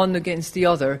one against the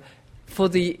other for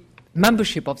the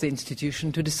membership of the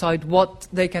institution to decide what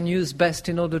they can use best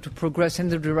in order to progress in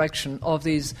the direction of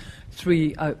these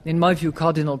three, in my view,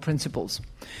 cardinal principles.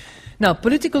 Now,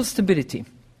 political stability.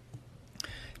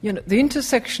 The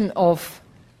intersection of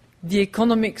the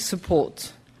economic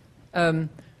support, the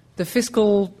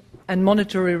fiscal and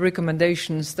monetary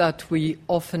recommendations that we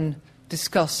often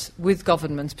discuss with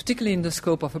governments, particularly in the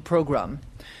scope of a program,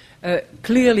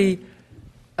 clearly,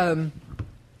 how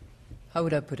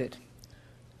would I put it,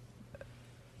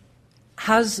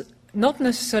 has not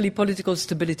necessarily political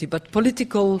stability, but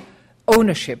political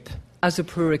ownership as a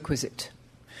prerequisite.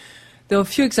 There are a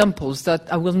few examples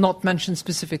that I will not mention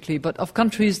specifically, but of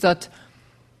countries that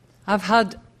have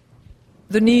had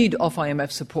the need of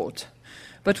IMF support,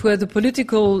 but where the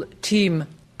political team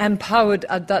empowered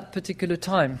at that particular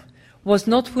time was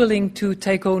not willing to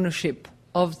take ownership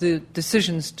of the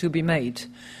decisions to be made,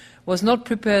 was not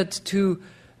prepared to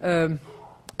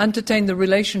entertain the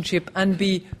relationship and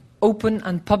be open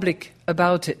and public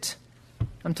about it.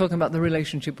 I'm talking about the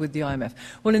relationship with the IMF.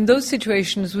 Well, in those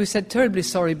situations, we said, terribly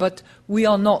sorry, but we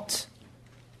are not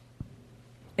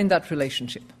in that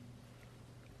relationship.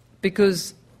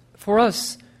 Because for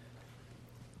us,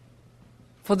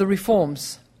 for the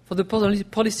reforms, for the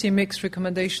policy mix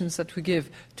recommendations that we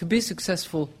give to be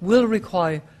successful will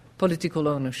require political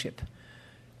ownership.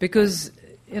 Because,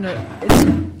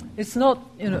 it's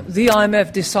not, the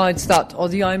IMF decides that or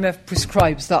the IMF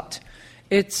prescribes that.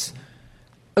 It's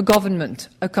a government,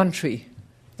 a country,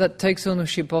 that takes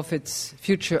ownership of its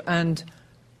future and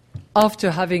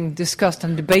after having discussed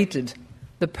and debated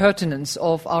the pertinence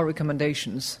of our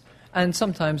recommendations and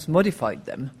sometimes modified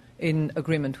them in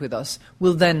agreement with us,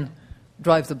 will then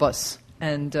drive the bus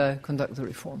and conduct the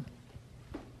reform.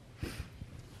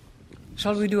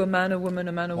 Shall we do a man, a woman,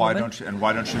 a man, a woman?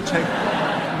 Why don't you take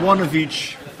one of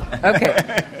each?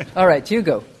 Okay. All right, you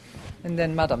go. And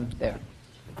then Madam there.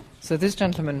 So this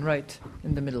gentleman right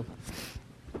in the middle.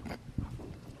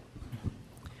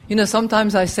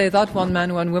 Sometimes I say that, one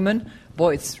man, one woman.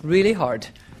 Boy, it's really hard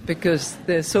because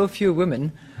there's so few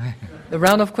women. The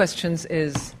round of questions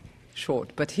is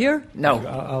short. But here, no.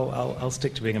 I'll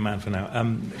stick to being a man for now.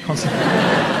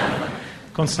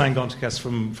 Konstantin Gontikas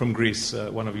from Greece,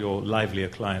 one of your livelier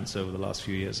clients over the last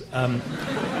few years.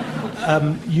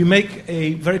 You make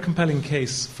a very compelling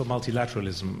case for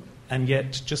multilateralism, and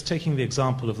yet, just taking the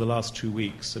example of the last 2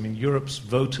 weeks, I mean, Europe's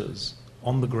voters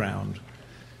on the ground,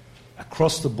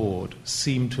 across the board,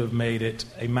 seem to have made it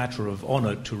a matter of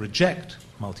honor to reject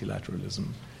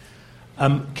multilateralism.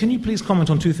 Can you please comment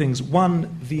on two things? One,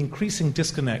 the increasing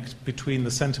disconnect between the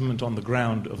sentiment on the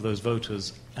ground of those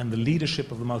voters and the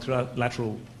leadership of the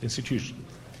multilateral institution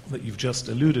that you've just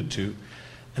alluded to.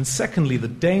 And secondly, the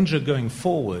danger going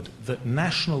forward that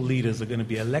national leaders are going to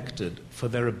be elected for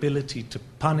their ability to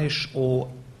punish or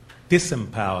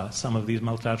disempower some of these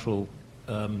multilateral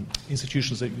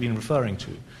institutions that you've been referring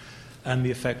to, and the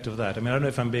effect of that. I mean, I don't know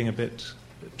if I'm being a bit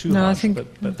too harsh,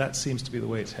 but that seems to be the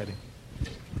way it's heading.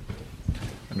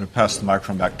 I'm going to pass the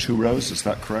microphone back 2 rows. Is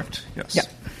that correct? Yes. Yeah.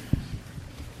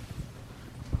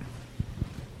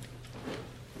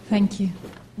 Thank you.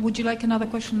 Would you like another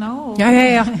question now? Or?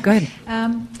 Yeah. Go ahead.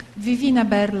 Vivina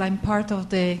Berla, I'm part of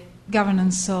the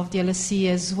governance of the LSE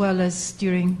as well as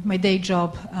during my day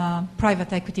job,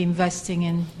 private equity investing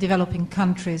in developing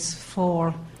countries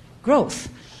for growth.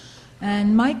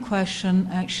 And my question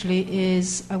actually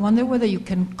is, I wonder whether you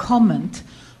can comment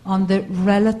on the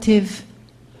relative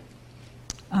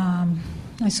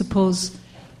I suppose,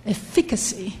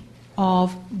 efficacy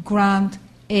of grant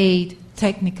aid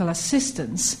technical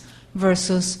assistance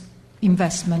versus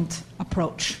investment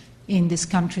approach in these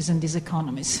countries and these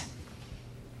economies.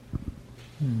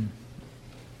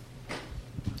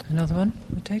 Another one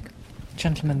we take?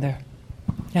 Gentleman there.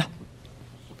 Yeah.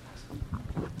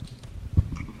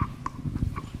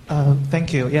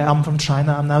 Thank you. Yeah, I'm from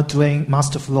China. I'm now doing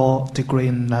Master of Law degree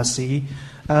in LSE.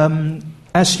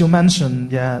 As you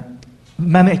mentioned,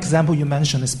 many examples you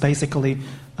mentioned is basically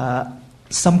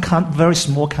some very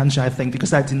small country, I think,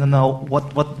 because I didn't know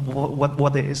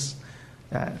what it is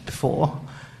before.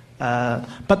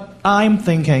 But I'm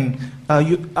thinking, I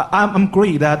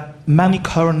agree that many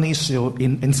current issues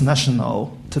in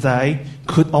international today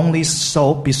could only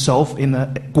be solved in a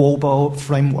global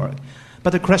framework.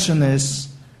 But the question is,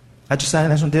 I just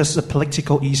mentioned there's a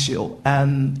political issue,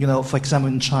 and for example,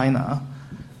 in China.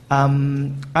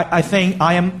 I think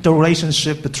the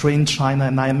relationship between China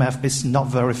and IMF is not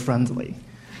very friendly.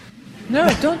 No,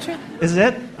 don't you? Is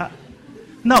it?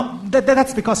 No,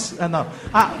 that's because, no.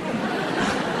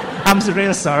 I'm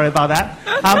really sorry about that.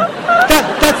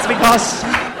 That's because,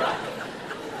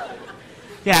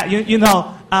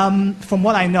 from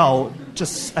what I know,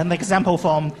 just an example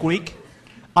from Greek,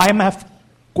 IMF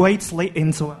greatly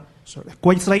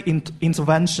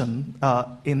intervention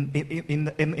in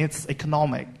its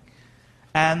economic.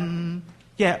 And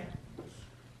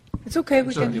it's okay.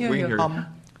 We can hear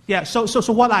you.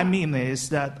 So what I mean is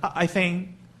that I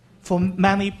think for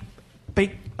many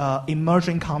big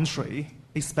emerging countries,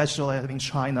 especially in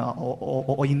China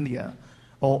or India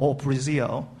or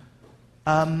Brazil,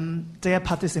 their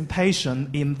participation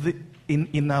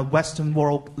in a Western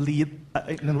world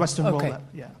world.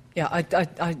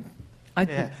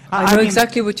 I know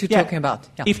exactly what you're talking about.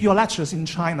 Yeah. If your lectures in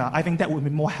China, I think that would be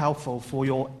more helpful for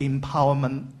your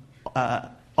empowerment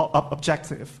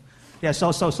objective.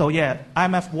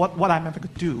 IMF, what IMF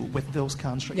could do with those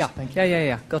countries. Yeah. Thank you.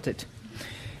 Yeah. Got it.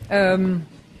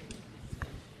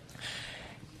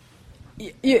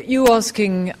 You're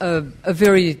asking a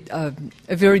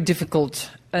very difficult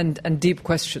and deep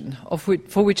question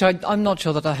for which I'm not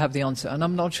sure that I have the answer, and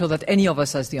I'm not sure that any of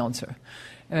us has the answer.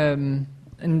 And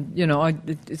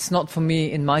it's not for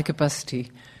me in my capacity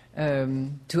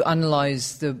to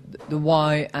analyze the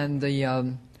why and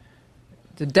the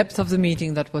depth of the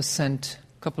meeting that was sent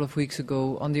a couple of weeks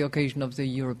ago on the occasion of the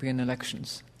European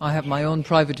elections. I have my own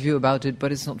private view about it,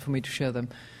 but it's not for me to share them.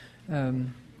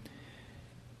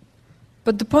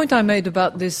 But the point I made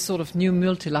about this sort of new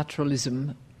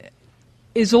multilateralism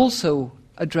is also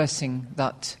addressing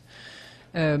that.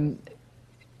 And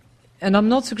I'm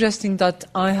not suggesting that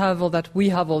I have or that we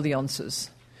have all the answers.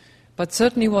 But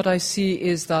certainly what I see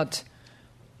is that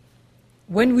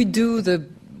when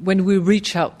we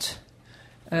reach out,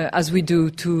 as we do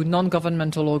to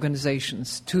non-governmental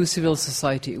organizations, to civil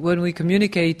society, when we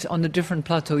communicate on a different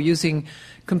plateau using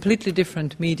completely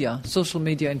different media, social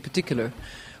media in particular,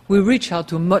 we reach out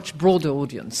to a much broader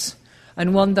audience,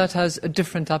 and one that has a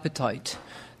different appetite,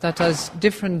 that has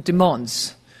different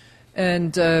demands,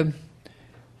 and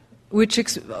which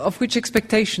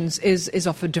expectations is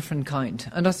of a different kind.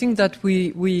 And I think that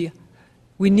we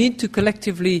need to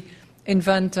collectively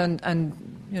invent and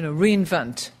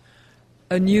reinvent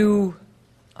a new,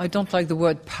 I don't like the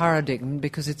word paradigm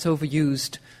because it's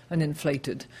overused and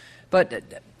inflated, but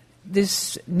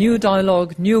this new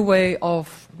dialogue, new way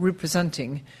of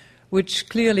representing, which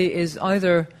clearly is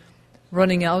either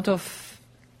running out of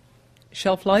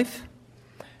shelf life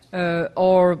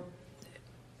or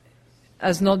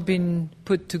has not been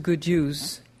put to good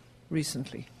use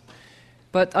recently.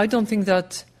 But I don't think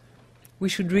that we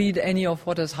should read any of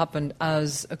what has happened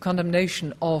as a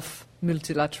condemnation of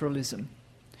multilateralism.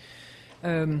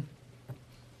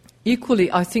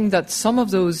 Equally, I think that some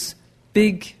of those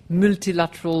big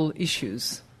multilateral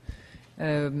issues,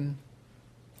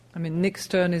 Nick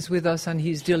Stern is with us and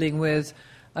he's dealing with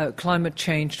climate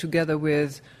change together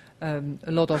with a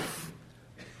lot of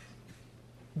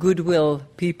goodwill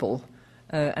people,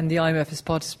 and the IMF is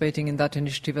participating in that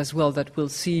initiative as well, that will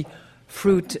see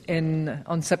fruit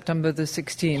on September the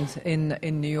 16th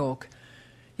in New York.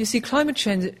 You see, climate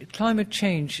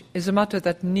change is a matter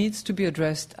that needs to be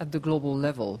addressed at the global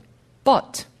level,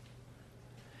 but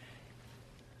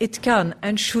it can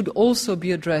and should also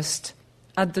be addressed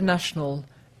at the national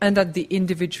and at the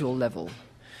individual level.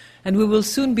 And we will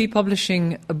soon be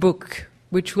publishing a book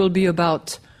which will be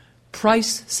about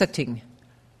price setting.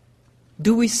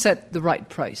 Do we set the right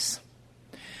price?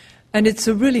 And it's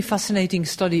a really fascinating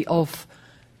study of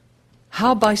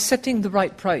how by setting the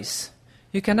right price,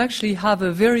 you can actually have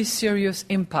a very serious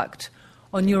impact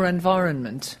on your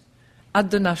environment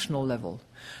at the national level.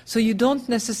 So you don't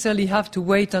necessarily have to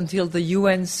wait until the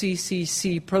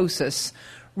UNCCC process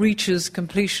reaches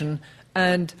completion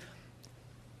and,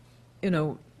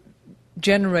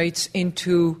 generates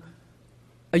into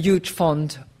a huge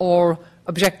fund or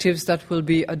objectives that will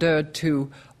be adhered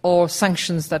to or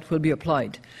sanctions that will be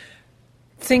applied.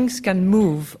 Things can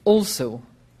move also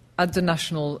at the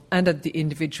national and at the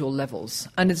individual levels.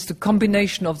 And it's the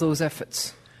combination of those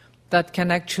efforts that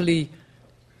can actually,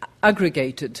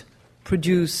 aggregated,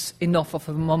 produce enough of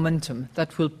a momentum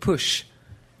that will push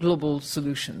global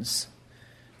solutions.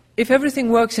 If everything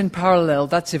works in parallel,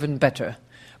 that's even better.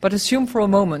 But assume for a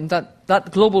moment that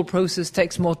that global process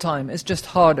takes more time, it's just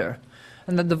harder,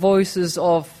 and that the voices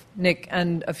of Nick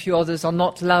and a few others are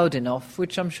not loud enough,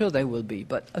 which I'm sure they will be,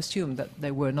 but assume that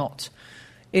they were not.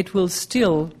 It will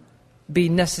still be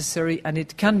necessary, and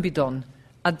it can be done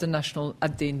at the national,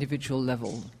 at the individual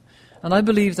level. And I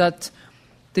believe that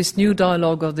this new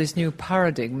dialogue or this new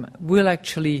paradigm will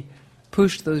actually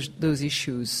push those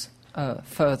issues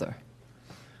further.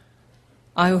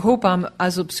 I hope I'm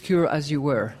as obscure as you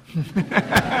were.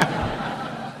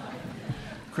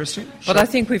 Christine? But I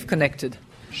think we've connected.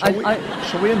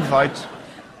 Shall we invite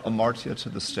Amartya to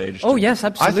the stage? Oh, yes,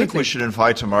 absolutely. I think we should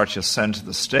invite Amartya Sen to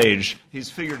the stage. He's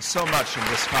figured so much in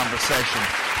this conversation.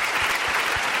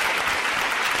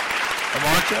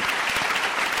 Amartya?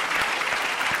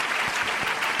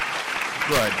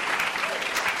 Good.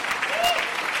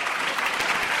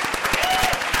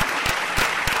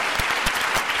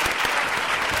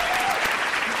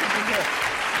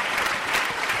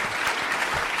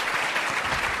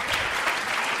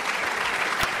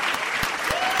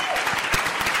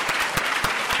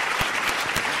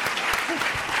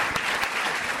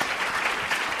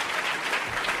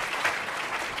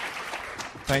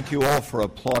 Thank you all for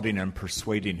applauding and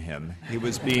persuading him. He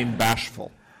was being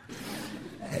bashful.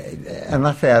 I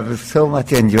must say I was so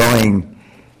much enjoying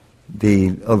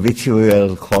the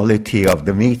obituarial quality of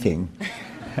the meeting.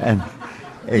 And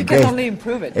you can only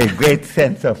improve it. A great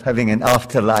sense of having an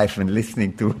afterlife and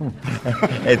listening to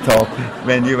a talk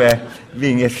when you were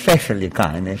being especially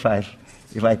kind. If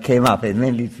I came up, and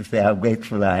mainly to say how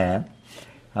grateful I am,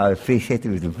 how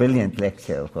appreciative. It was a brilliant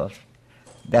lecture, of course.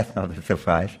 That's not a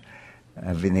surprise.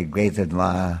 I've been a great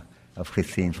admirer of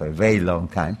Christine for a very long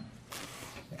time,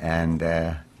 and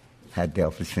had the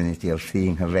opportunity of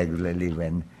seeing her regularly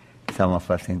when some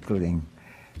of us, including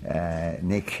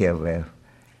Nick here, were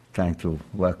trying to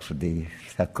work for the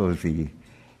Sarkozy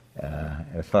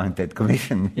appointed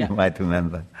commission, you might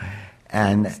remember.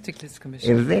 And it was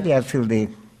really absolutely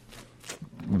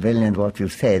brilliant what you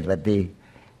said, but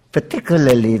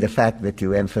particularly the fact that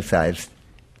you emphasized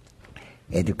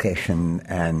education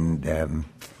and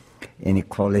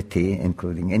inequality,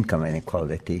 including income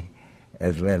inequality,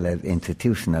 as well as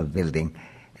institutional building.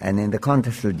 And in the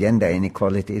context of gender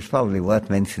inequality, it's probably worth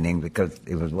mentioning because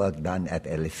it was work done at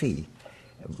LSE,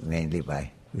 mainly by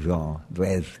Jean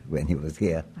Drez when he was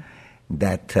here,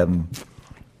 that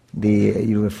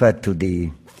you referred to the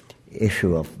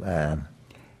issue of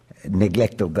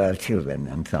neglect of girl children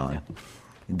and so on.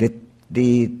 The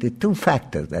two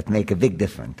factors that make a big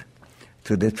difference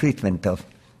to the treatment of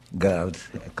girls,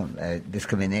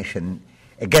 discrimination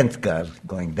against girls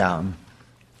going down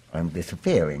and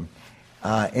disappearing,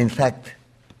 in fact,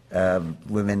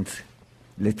 women's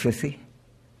literacy,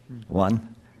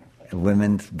 one,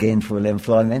 women's gainful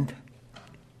employment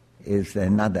is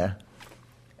another.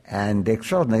 And the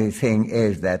extraordinary thing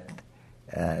is that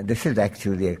this is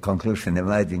actually a conclusion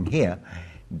emerging here,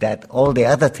 that all the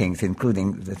other things,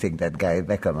 including the thing that Gary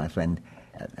Becker, my friend,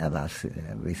 alas,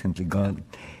 recently gone,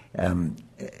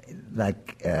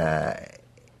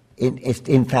 its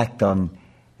impact on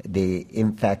the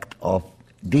impact of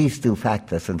these two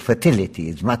factors on fertility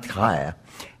is much higher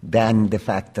than the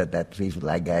factor that people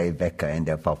like Gary Becker in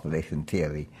their population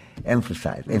theory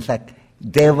emphasize. In fact,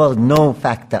 there was no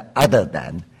factor other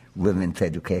than women's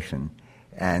education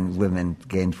and women's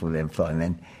gainful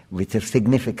employment which is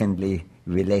significantly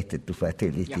related to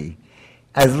fertility,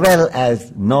 as well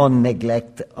as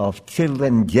non-neglect of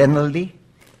children generally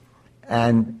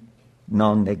and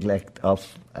non-neglect of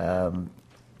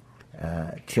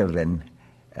children,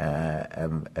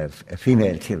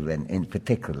 female children in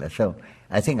particular. So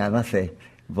I think I must say,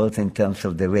 both in terms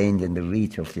of the range and the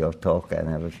reach of your talk, and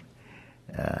I was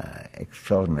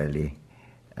extraordinarily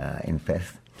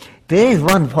impressed. There is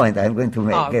one point I'm going to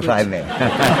make, if I may.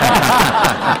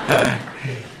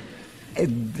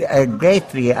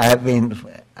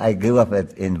 I grew up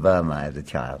in Burma as a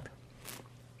child.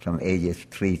 From ages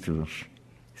 3 to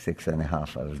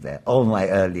 6.5 I was there. All my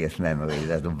earliest memories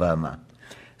are of Burma.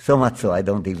 So much so I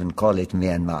don't even call it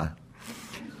Myanmar.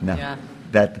 No. Yeah.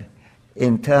 That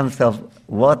in terms of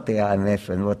what the IMF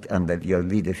and what under your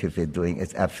leadership is doing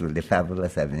is absolutely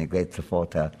fabulous. I've been a great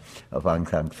supporter of Aung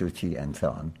San Suu Kyi and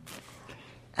so on.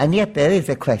 And yet there is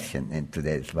a question in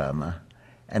today's Burma,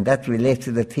 and that relates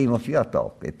to the theme of your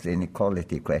talk. It's an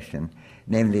inequality question.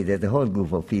 Namely, there's a whole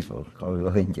group of people called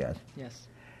Rohingyas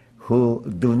who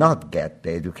do not get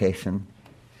the education,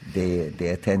 the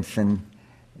attention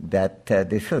that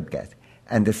they should get.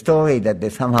 And the story that they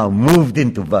somehow moved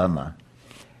into Burma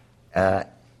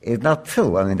is not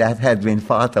true. I mean, that had been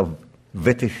part of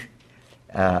British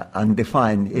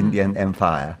undefined Indian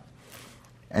empire.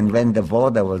 And when the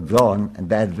border was drawn,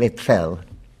 that bit fell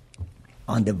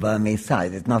on the Burmese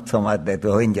side. It's not so much that the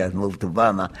Rohingyas moved to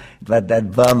Burma, but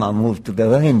that Burma moved to the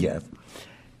Rohingyas.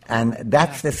 And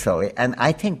that's the story. And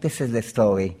I think this is the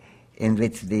story in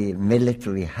which the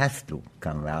military has to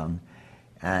come around.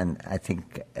 And I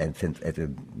think,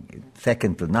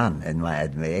 second to none in my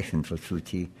admiration for Suu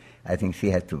Kyi, I think she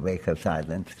has to break her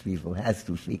silence. People has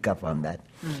to speak up on that.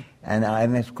 And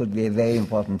IMF could be a very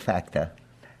important factor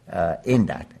in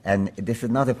that. And this is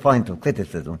not a point of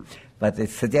criticism, but a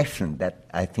suggestion that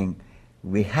I think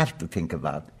we have to think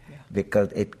about,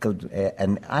 because it could,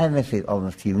 and IMF is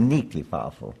almost uniquely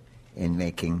powerful in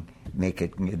making a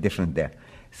difference there.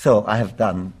 So I have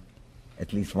done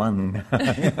at least one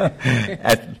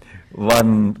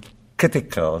one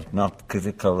critical, not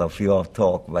critical of your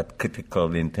talk, but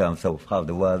critical in terms of how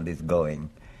the world is going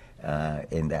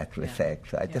in that respect.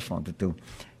 So I just wanted to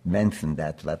mention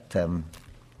that, but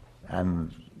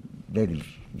I'm very,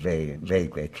 very, very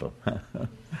grateful. Thank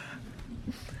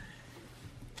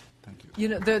you. You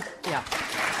know,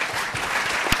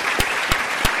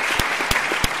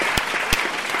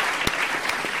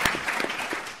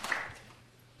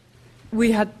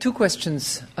 we had two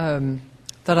questions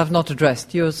that I've not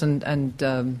addressed, yours and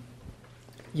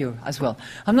you as well.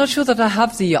 I'm not sure that I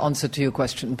have the answer to your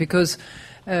question, because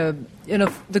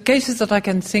the cases that I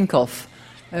can think of,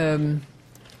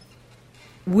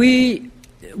 we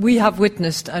have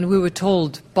witnessed and we were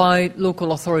told by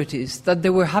local authorities that they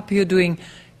were happier doing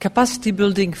capacity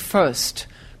building first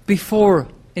before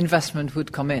investment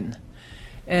would come in.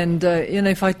 And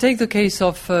if I take the case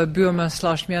of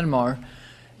Burma/Myanmar,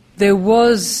 there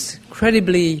was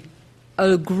credibly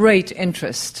a great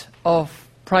interest of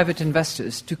private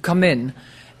investors to come in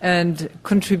and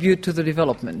contribute to the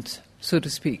development, so to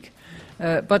speak,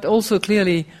 but also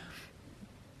clearly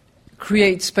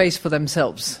create space for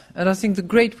themselves. And I think the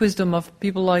great wisdom of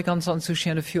people like Aung San Suu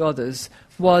Kyi and a few others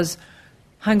was,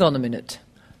 hang on a minute,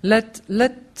 let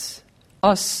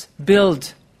us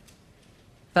build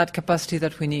that capacity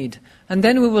that we need, and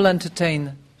then we will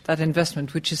entertain that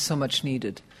investment which is so much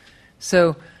needed.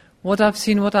 So what I've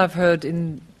seen, what I've heard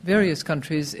in various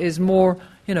countries is more,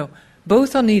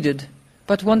 both are needed,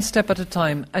 but one step at a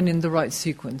time and in the right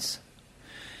sequence.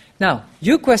 Now,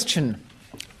 your question,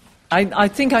 I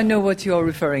think I know what you're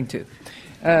referring to.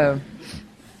 I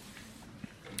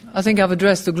think I've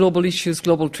addressed the global issues,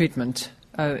 global treatment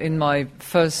in my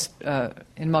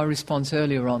response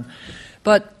earlier on.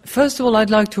 But first of all,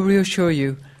 I'd like to reassure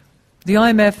you, the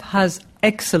IMF has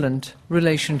excellent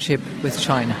relationship with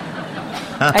China.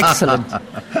 Excellent.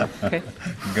 Okay.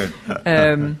 Good.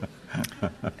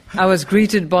 I was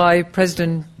greeted by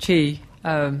President Xi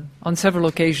on several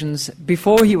occasions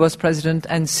before he was president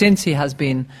and since he has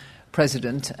been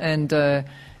president, and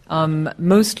I'm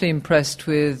mostly impressed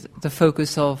with the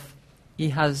focus he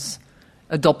has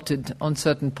adopted on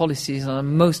certain policies, and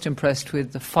I'm most impressed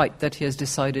with the fight that he has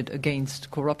decided against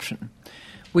corruption,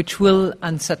 which will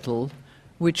unsettle,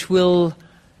 which will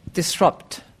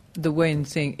disrupt the way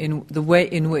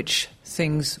in which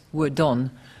things were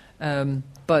done.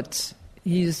 But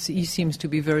he seems to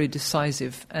be very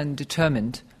decisive and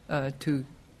determined to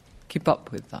keep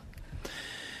up with that.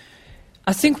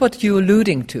 I think what you're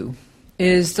alluding to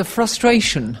is the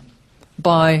frustration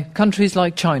by countries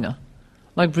like China,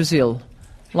 like Brazil,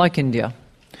 like India,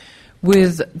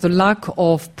 with the lack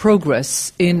of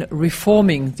progress in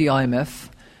reforming the IMF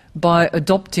by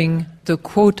adopting the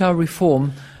quota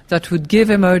reform that would give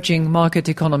emerging market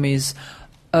economies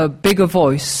a bigger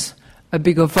voice, a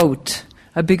bigger vote,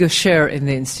 a bigger share in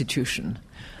the institution.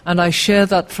 And I share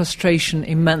that frustration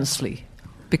immensely,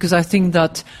 because I think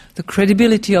that the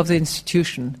credibility of the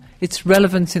institution, its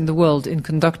relevance in the world in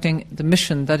conducting the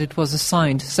mission that it was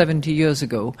assigned 70 years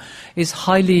ago, is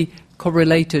highly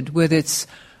correlated with its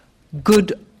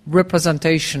good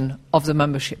representation of the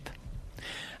membership.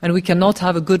 And we cannot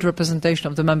have a good representation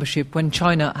of the membership when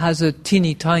China has a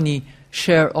teeny tiny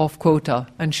share of quota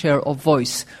and share of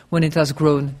voice when it has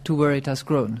grown to where it has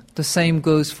grown. The same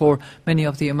goes for many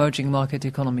of the emerging market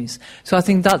economies. So I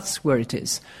think that's where it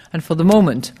is. And for the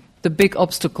moment, the big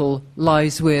obstacle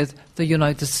lies with the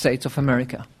United States of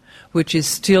America, which is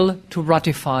still to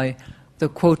ratify the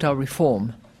quota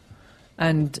reform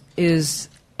and is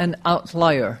an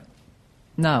outlier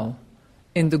now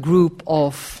in the group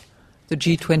of the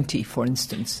G20, for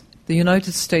instance. The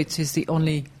United States is the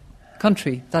only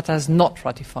country that has not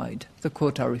ratified the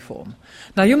quota reform.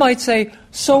 Now you might say,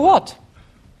 so what?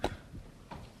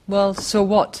 Well, so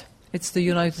what? It's the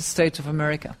United States of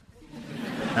America.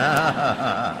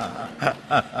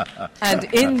 And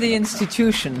in the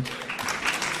institution,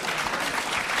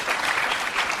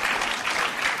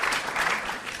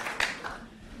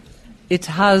 it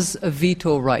has a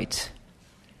veto right.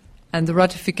 And the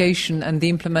ratification and the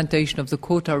implementation of the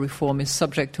quota reform is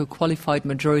subject to a qualified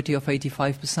majority of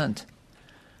 85%.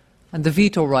 And the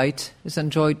veto right is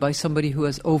enjoyed by somebody who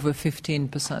has over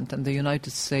 15%, and the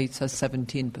United States has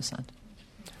 17%.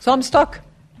 So I'm stuck.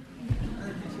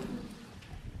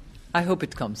 I hope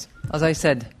it comes. As I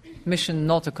said, mission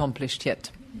not accomplished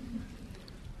yet.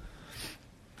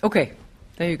 Okay,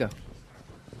 there you go.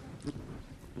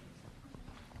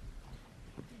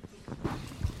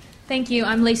 Thank you.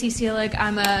 I'm Lacey Seelig.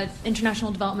 I'm an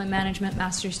International Development Management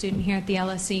master's student here at the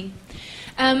LSE.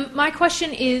 My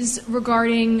question is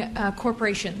regarding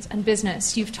corporations and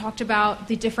business. You've talked about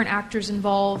the different actors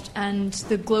involved and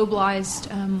the globalized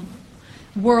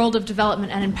world of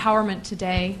development and empowerment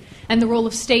today, and the role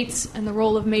of states and the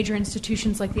role of major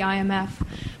institutions like the IMF.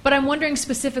 But I'm wondering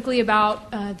specifically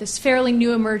about this fairly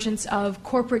new emergence of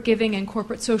corporate giving and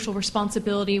corporate social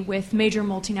responsibility with major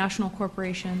multinational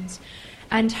corporations,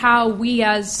 and how we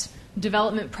as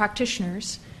development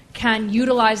practitioners can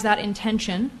utilize that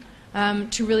intention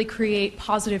to really create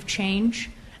positive change.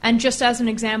 And just as an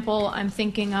example, I'm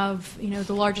thinking of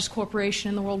the largest corporation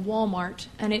in the world, Walmart,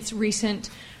 and its recent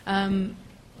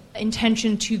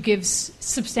intention to give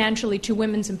substantially to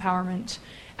women's empowerment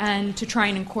and to try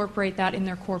and incorporate that in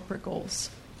their corporate goals.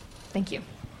 Thank you.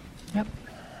 Yep.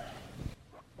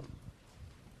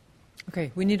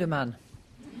 Okay, we need a man.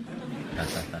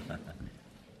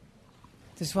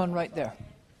 This one right there.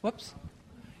 Whoops.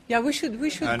 Yeah, we should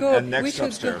go. And next we should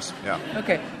upstairs. Go. Yeah.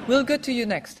 Okay, we'll go to you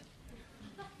next.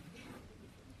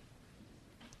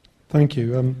 Thank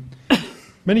you.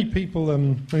 Many people,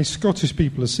 many Scottish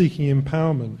people, are seeking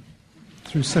empowerment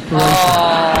through separation.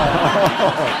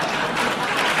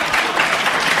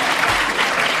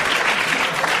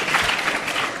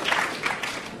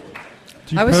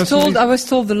 I was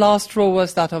told the last row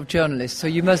was that of journalists, so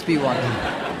you must be one.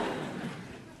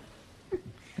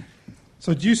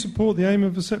 So do you support the aim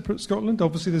of a separate Scotland?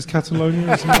 Obviously there's Catalonia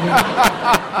and something.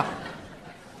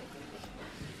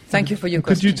 Thank you for your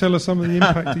question. Could you tell us some of the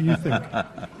impact that you think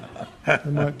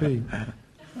there might be?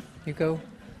 You go.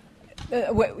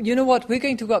 You know what? We're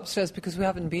going to go upstairs because we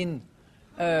haven't been.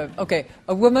 Okay,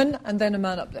 a woman and then a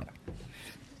man up there.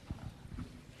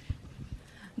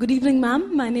 Good evening,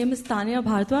 ma'am. My name is Tanya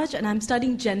Bhardwaj and I'm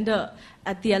studying gender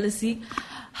at the LSE.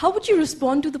 How would you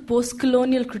respond to the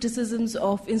post-colonial criticisms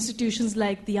of institutions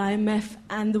like the IMF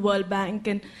and the World Bank,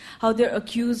 and how they're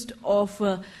accused of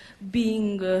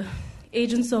being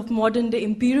agents of modern-day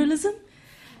imperialism?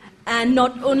 And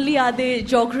not only are they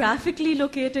geographically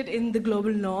located in the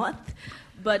global north,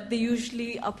 but they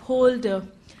usually uphold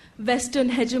Western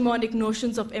hegemonic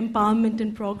notions of empowerment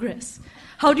and progress.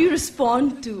 How do you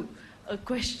respond to a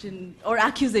question or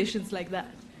accusations like that.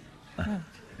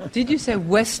 Did you say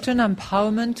Western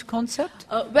empowerment concept?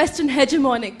 Western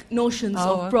hegemonic notions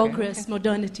of progress,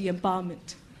 modernity,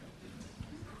 empowerment.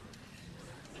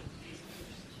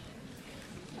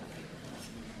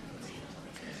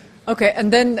 Okay,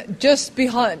 and then just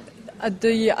behind, at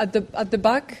the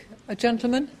back, a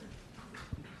gentleman.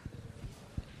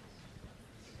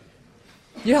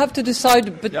 You have to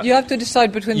decide, but you have to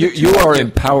decide between the two. You are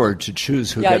empowered to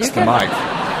choose who gets the mic.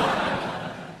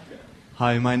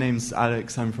 Hi, my name's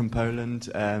Alex. I'm from Poland,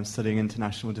 studying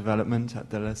international development at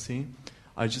the LSE.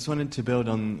 I just wanted to build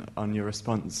on your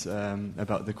response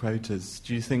about the quotas.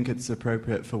 Do you think it's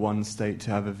appropriate for one state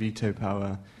to have a veto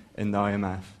power in the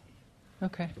IMF?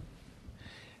 Okay.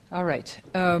 All right.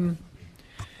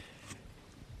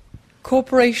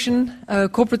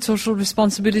 Corporate social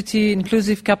responsibility,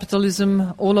 inclusive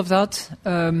capitalism, all of that.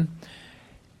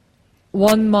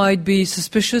 One might be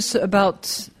suspicious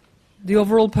about the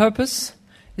overall purpose.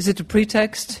 Is it a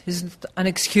pretext? Is it an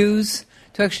excuse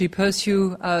to actually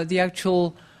pursue the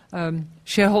actual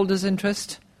shareholders'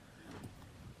 interest?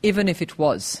 Even if it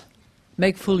was,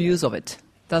 make full use of it.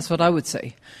 That's what I would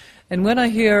say. And when I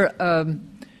hear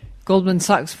Goldman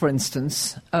Sachs, for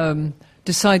instance,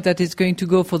 decide that it's going to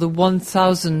go for the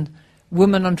 1,000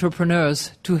 women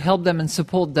entrepreneurs to help them and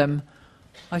support them,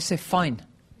 I say, fine,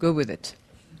 go with it.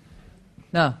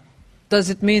 Now, does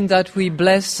it mean that we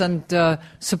bless and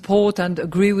support and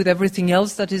agree with everything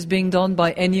else that is being done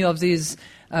by any of these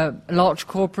large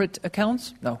corporate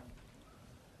accounts? No.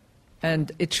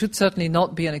 And it should certainly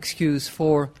not be an excuse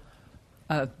for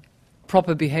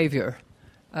proper behavior,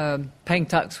 paying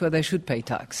tax where they should pay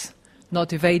tax,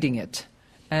 not evading it,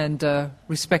 and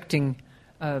respecting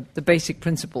the basic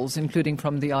principles, including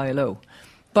from the ILO.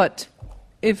 But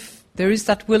if there is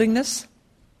that willingness,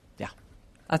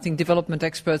 I think development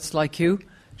experts like you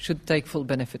should take full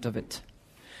benefit of it.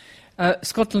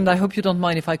 Scotland, I hope you don't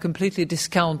mind if I completely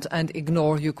discount and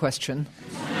ignore your question.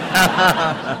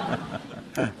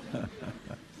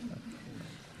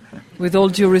 With all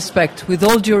due respect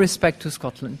to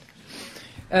Scotland.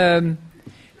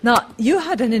 Now, you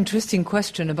had an interesting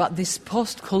question about this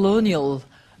post-colonial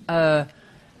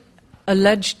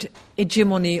alleged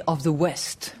hegemony of the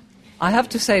West. I have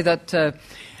to say that,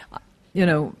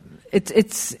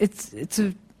 It's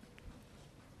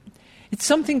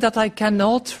something that I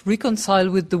cannot reconcile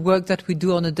with the work that we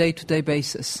do on a day-to-day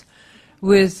basis,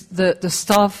 with the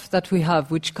staff that we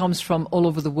have, which comes from all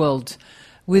over the world,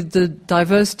 with the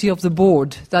diversity of the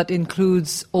board that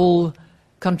includes all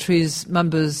countries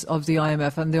members of the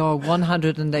IMF, and there are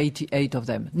 188 of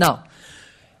them. Now,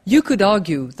 you could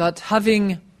argue that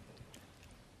having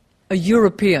a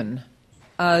European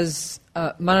as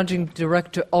managing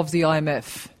director of the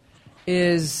IMF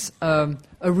is a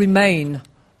remain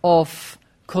of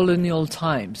colonial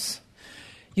times.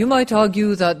 You might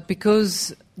argue that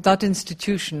because that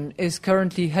institution is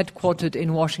currently headquartered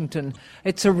in Washington,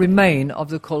 it's a remain of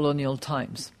the colonial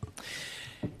times.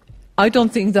 I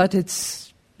don't think that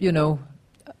it's, a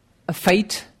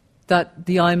fate that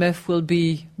the IMF will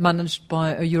be managed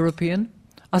by a European.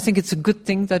 I think it's a good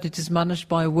thing that it is managed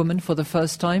by a woman for the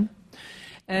first time.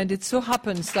 And it so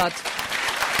happens that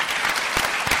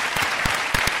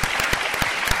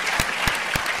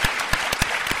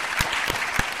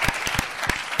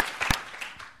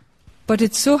But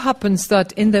it so happens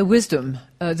that in their wisdom,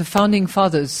 the founding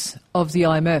fathers of the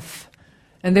IMF,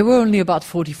 and there were only about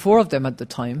 44 of them at the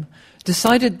time,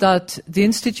 decided that the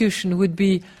institution would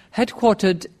be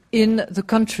headquartered in the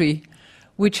country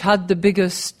which had the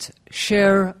biggest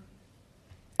share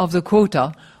of the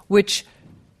quota, which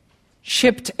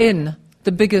shipped in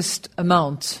the biggest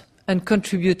amount and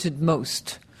contributed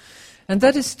most. And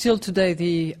that is still today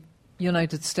the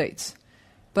United States.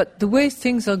 But the way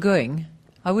things are going,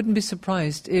 I wouldn't be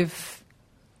surprised if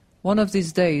one of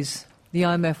these days the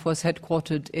IMF was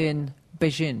headquartered in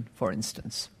Beijing, for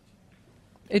instance.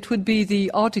 It would be the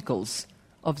articles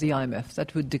of the IMF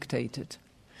that would dictate it.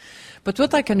 But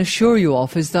what I can assure you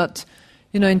of is that,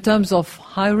 in terms of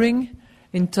hiring,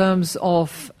 in terms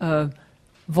of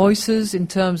voices, in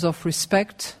terms of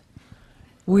respect,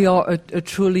 we are a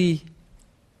truly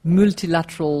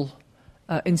multilateral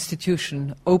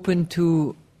institution, open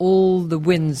to all the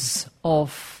winds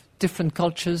of different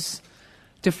cultures,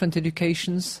 different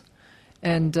educations,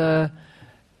 and the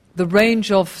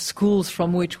range of schools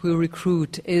from which we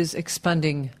recruit is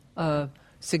expanding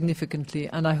significantly,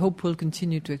 and I hope will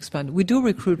continue to expand. We do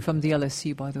recruit from the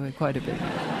LSE, by the way, quite a bit.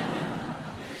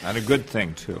 And a good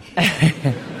thing, too.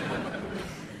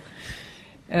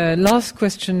 Last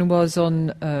question was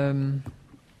on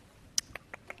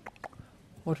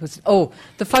What was it? Oh,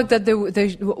 the fact that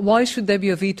why should there be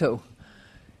a veto?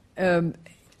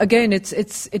 Again,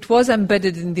 it was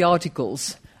embedded in the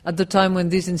articles at the time when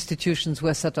these institutions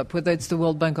were set up, whether it's the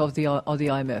World Bank or the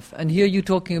IMF. And here you're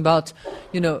talking about,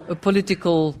 a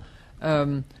political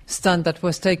stand that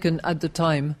was taken at the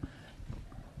time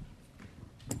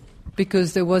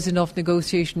because there was enough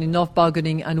negotiation, enough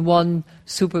bargaining, and one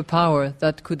superpower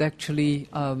that could actually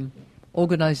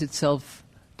organize itself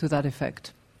to that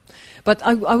effect. But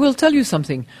I will tell you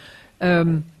something.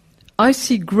 I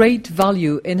see great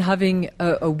value in having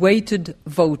a weighted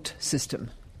vote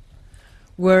system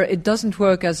where it doesn't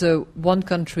work as a one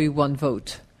country, one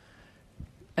vote.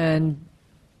 And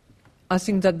I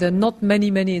think that there are not many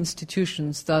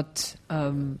institutions that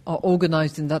are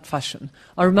organized in that fashion.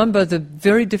 I remember the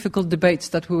very difficult debates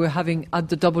that we were having at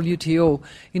the WTO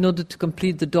in order to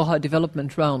complete the Doha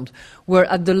development round, where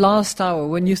at the last hour,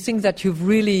 when you think that you've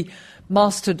really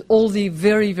mastered all the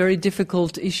very, very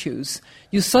difficult issues,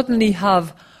 you suddenly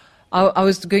have, I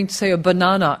was going to say a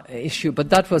banana issue, but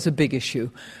that was a big issue,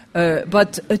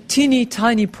 but a teeny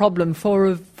tiny problem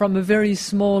from a very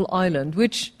small island,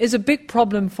 which is a big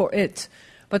problem for it,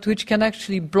 but which can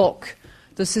actually block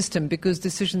the system because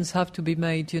decisions have to be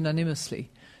made unanimously.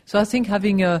 So I think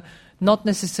having a not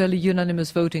necessarily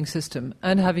unanimous voting system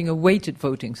and having a weighted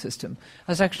voting system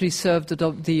has actually served the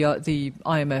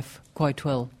IMF quite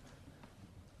well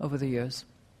over the years.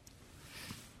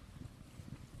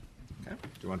 Okay.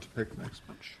 Do you want to pick the next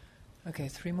bunch? Okay,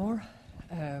 3 more.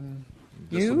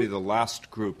 This will be the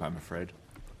last group, I'm afraid.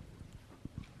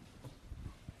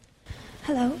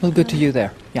 Hello. We'll go to you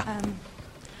there. Yeah.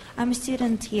 I'm a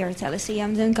student here at LSE.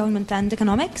 I'm doing government and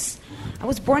economics. I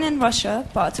was born in Russia,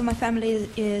 but my family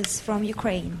is from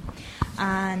Ukraine.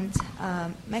 And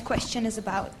my question is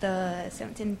about the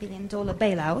 $17 billion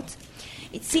bailout.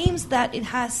 It seems that it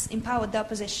has empowered the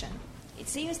opposition. It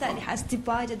seems that it has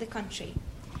divided the country.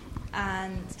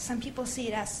 And some people see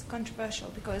it as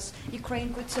controversial because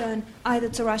Ukraine could turn either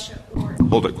to Russia or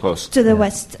hold it close to the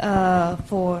West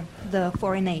for the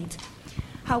foreign aid.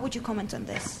 How would you comment on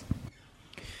this?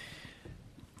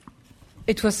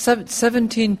 It was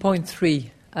 $17.3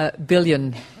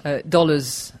 billion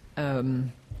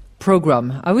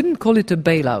program. I wouldn't call it a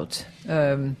bailout.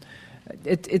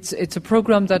 It's a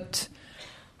program that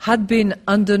had been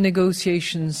under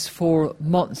negotiations for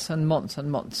months and months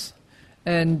and months,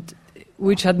 and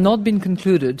which had not been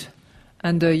concluded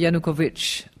under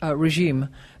Yanukovych regime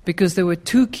because there were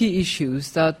 2 key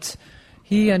issues that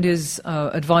he and his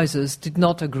advisors did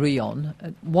not agree on.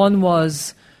 One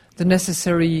was the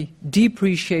necessary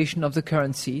depreciation of the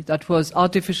currency that was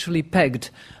artificially pegged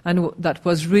and that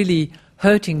was really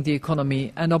hurting the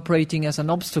economy and operating as an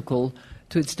obstacle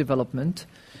to its development,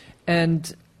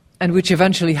 and which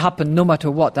eventually happened no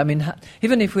matter what. I mean,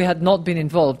 even if we had not been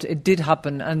involved, it did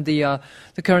happen, and the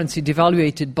currency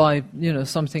devaluated by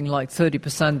something like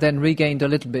 30%, then regained a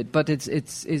little bit, but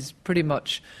it's pretty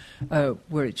much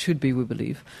where it should be, we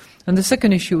believe. And the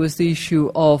second issue was the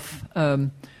issue of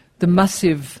the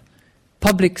massive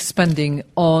public spending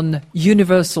on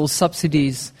universal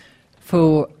subsidies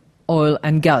for oil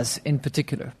and gas in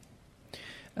particular,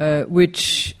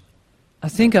 which I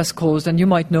think has caused, and you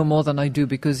might know more than I do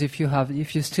because if you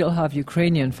still have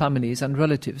Ukrainian families and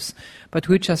relatives, but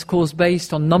which has caused,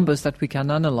 based on numbers that we can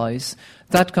analyze,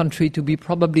 that country to be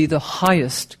probably the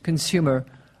highest consumer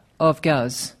of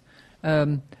gas,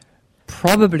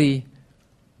 probably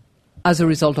as a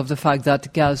result of the fact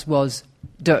that gas was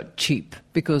dirt cheap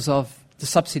because of the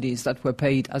subsidies that were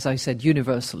paid, as I said,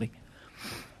 universally.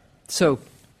 So,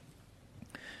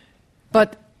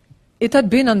 but it had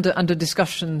been under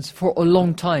discussions for a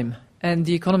long time, and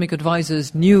the economic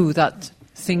advisors knew that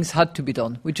things had to be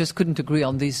done. We just couldn't agree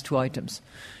on these 2 items.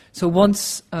 So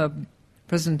once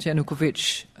President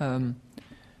Yanukovych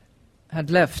had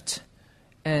left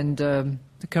and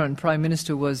the current Prime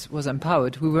Minister was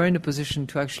empowered, we were in a position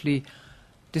to actually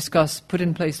discuss, put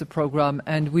in place the program,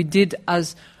 and we did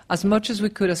as much as we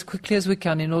could, as quickly as we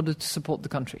can, in order to support the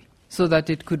country so that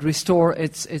it could restore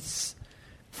its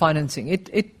financing.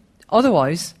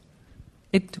 Otherwise,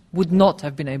 it would not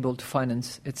have been able to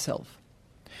finance itself.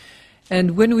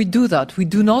 And when we do that, we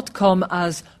do not come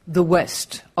as the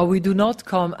West, or we do not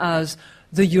come as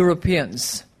the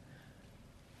Europeans.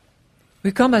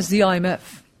 We come as the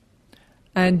IMF.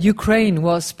 And Ukraine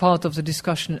was part of the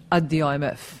discussion at the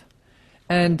IMF.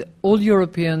 And all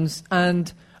Europeans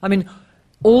and,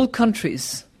 all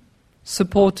countries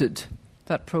supported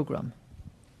that program.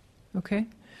 Okay?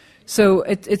 So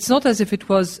it's not as if it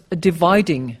was a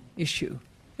dividing issue.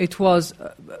 It was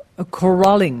a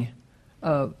corralling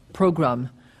program,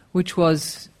 which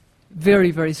was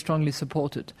very, very strongly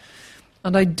supported.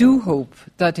 And I do hope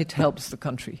that it helps the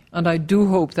country. And I do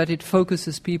hope that it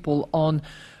focuses people on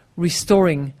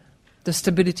restoring the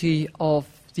stability of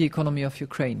the economy of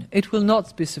Ukraine. It will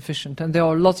not be sufficient, and there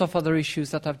are lots of other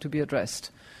issues that have to be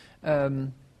addressed,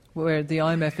 where the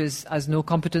IMF has no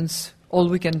competence. All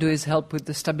we can do is help with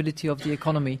the stability of the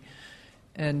economy.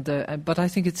 But I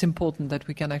think it's important that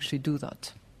we can actually do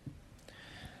that.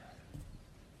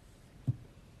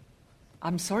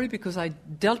 I'm sorry because I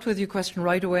dealt with your question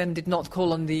right away and did not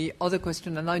call on the other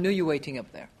question, and I know you're waiting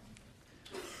up there.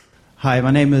 Hi,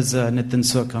 my name is Nitin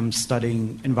Suk. I'm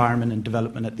studying environment and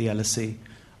development at the LSE.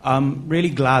 I'm really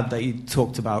glad that you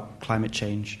talked about climate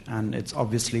change, and it's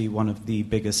obviously one of the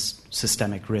biggest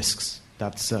systemic risks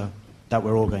that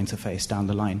we're all going to face down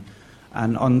the line.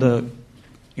 And on the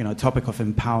topic of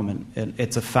empowerment,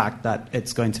 it's a fact that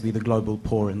it's going to be the global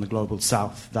poor in the global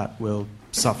south that will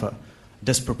suffer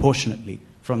disproportionately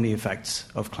from the effects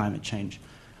of climate change.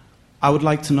 I would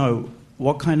like to know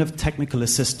what kind of technical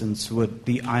assistance would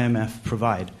the IMF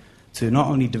provide to not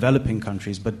only developing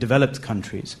countries but developed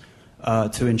countries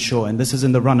to ensure, and this is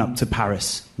in the run-up to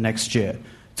Paris next year,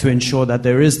 to ensure that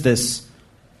there is this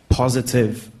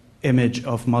positive image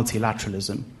of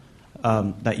multilateralism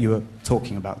that you were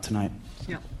talking about tonight.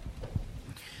 Yeah.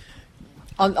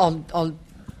 I'll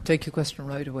take your question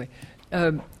right away.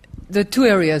 There are two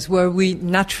areas where we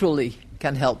naturally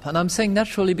can help. And I'm saying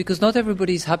naturally because not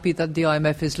everybody is happy that the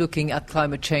IMF is looking at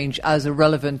climate change as a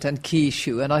relevant and key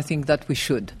issue, and I think that we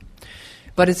should.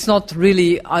 But it's not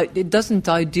really, it doesn't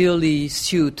ideally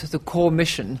suit the core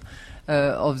mission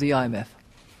of the IMF.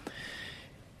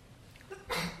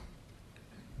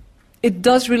 It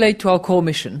does relate to our core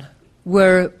mission,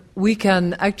 where we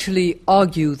can actually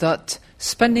argue that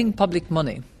spending public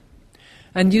money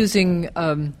and using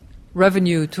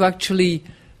revenue to actually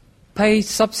pay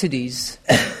subsidies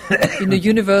in a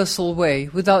universal way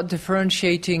without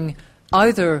differentiating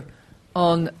either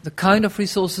on the kind of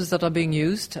resources that are being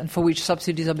used and for which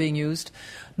subsidies are being used,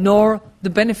 nor the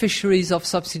beneficiaries of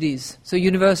subsidies, so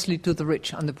universally to the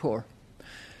rich and the poor.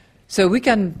 So we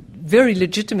can very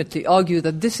legitimately argue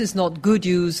that this is not good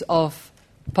use of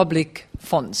public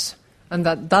funds and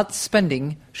that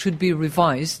spending should be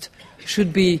revised,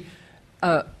 should be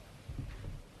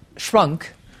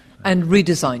shrunk and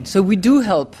redesigned. So we do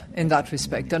help in that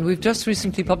respect. And we've just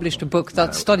recently published a book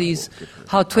that studies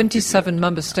how 27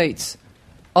 member states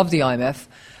of the IMF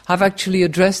have actually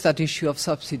addressed that issue of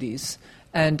subsidies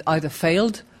and either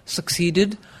failed,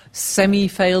 succeeded,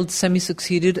 semi-failed,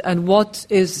 semi-succeeded, and what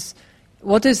is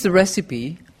the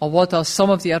recipe, or what are some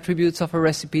of the attributes of a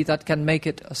recipe that can make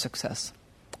it a success?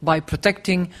 By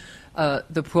protecting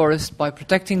the poorest, by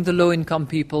protecting the low-income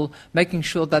people, making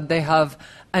sure that they have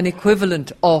an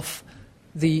equivalent of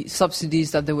the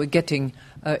subsidies that they were getting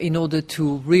in order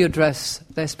to readdress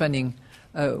their spending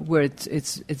where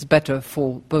it's better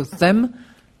for both them,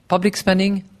 public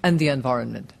spending, and the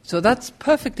environment. So that's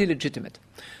perfectly legitimate.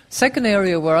 Second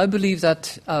area where I believe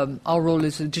that our role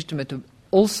is legitimate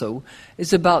also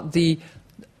is about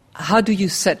how do you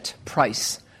set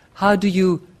price? How do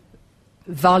you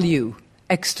value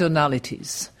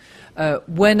externalities?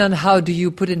 When and how do you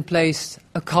put in place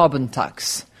a carbon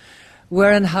tax?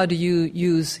 Where and how do you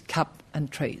use cap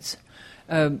and trades?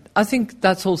 I think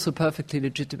that's also perfectly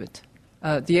legitimate.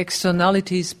 The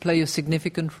externalities play a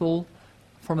significant role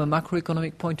from a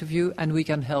macroeconomic point of view, and we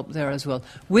can help there as well,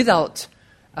 without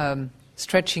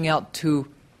stretching out to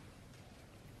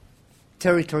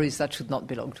territories that should not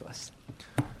belong to us.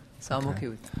 So I'm okay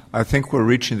with that. I think we're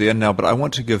reaching the end now, but I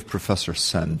want to give Professor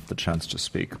Sen the chance to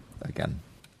speak again.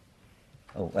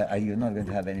 Oh, are you not going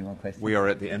to have any more questions? We are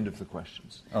at the end of the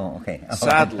questions. Oh, okay.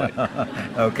 Sadly.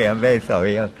 Okay, I'm very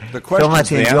sorry. The questions,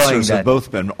 the answers have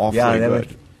both been awfully good.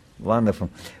 Was wonderful.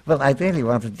 Well, I really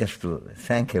wanted just to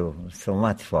thank you so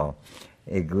much for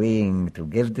agreeing to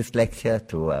give this lecture,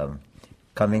 to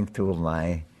coming to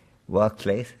my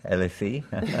workplace, LSE,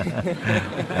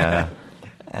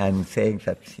 and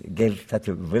gave such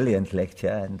a brilliant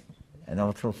lecture, and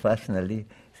also personally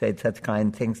said such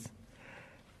kind things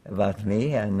about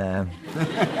me, and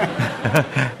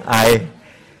I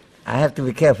have to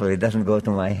be careful it doesn't go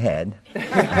to my head.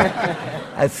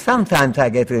 Sometimes I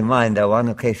get reminded, one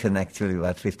occasion actually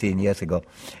about 15 years ago,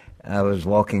 I was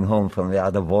walking home from the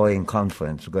other Boeing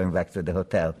conference, going back to the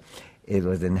hotel. It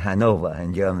was in Hanover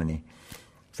in Germany.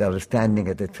 So I was standing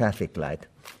at a traffic light,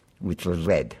 which was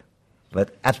red,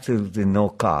 but absolutely no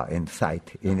car in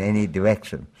sight in any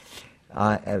direction.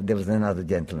 There was another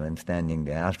gentleman standing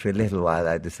there. After a little while,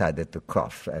 I decided to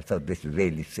cross. I thought this is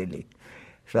really silly.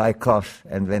 So I crossed,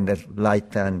 and when the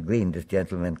light turned green, this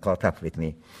gentleman caught up with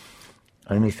me.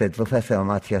 And he said, Professor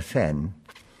Amartya Sen,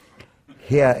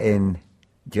 here in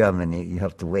Germany you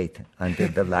have to wait until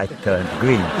the light turns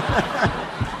green.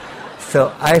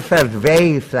 So I felt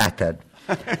very flattered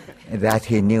that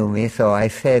he knew me, so I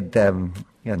said,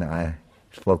 I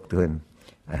spoke to him,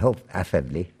 I hope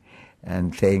affably,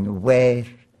 and saying, where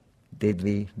did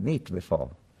we meet before?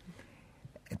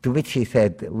 To which he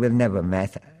said, we've never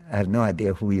met, I have no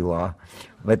idea who you are,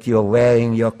 but you're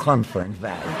wearing your conference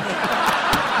badge.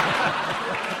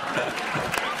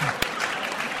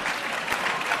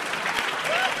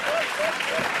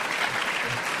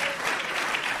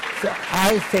 So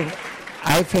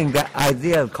I think the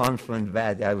ideal conference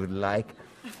badge I would like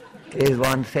is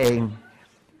one saying,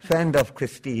 friend of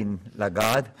Christine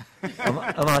Lagarde,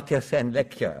 Amartya Sen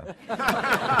Lecture.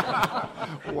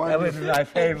 That was my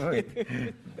favorite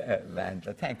band.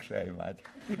 Thanks very much.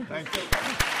 Thank you.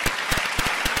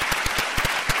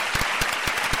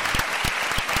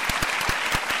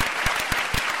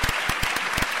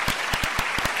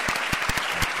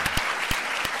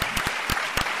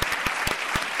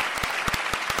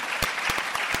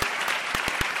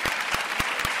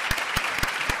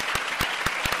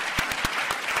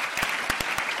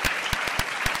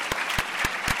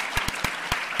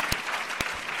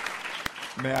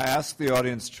 May I ask the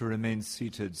audience to remain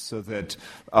seated so that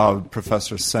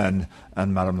Professor Sen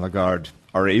and Madame Lagarde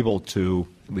are able to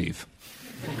leave?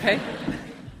 Okay.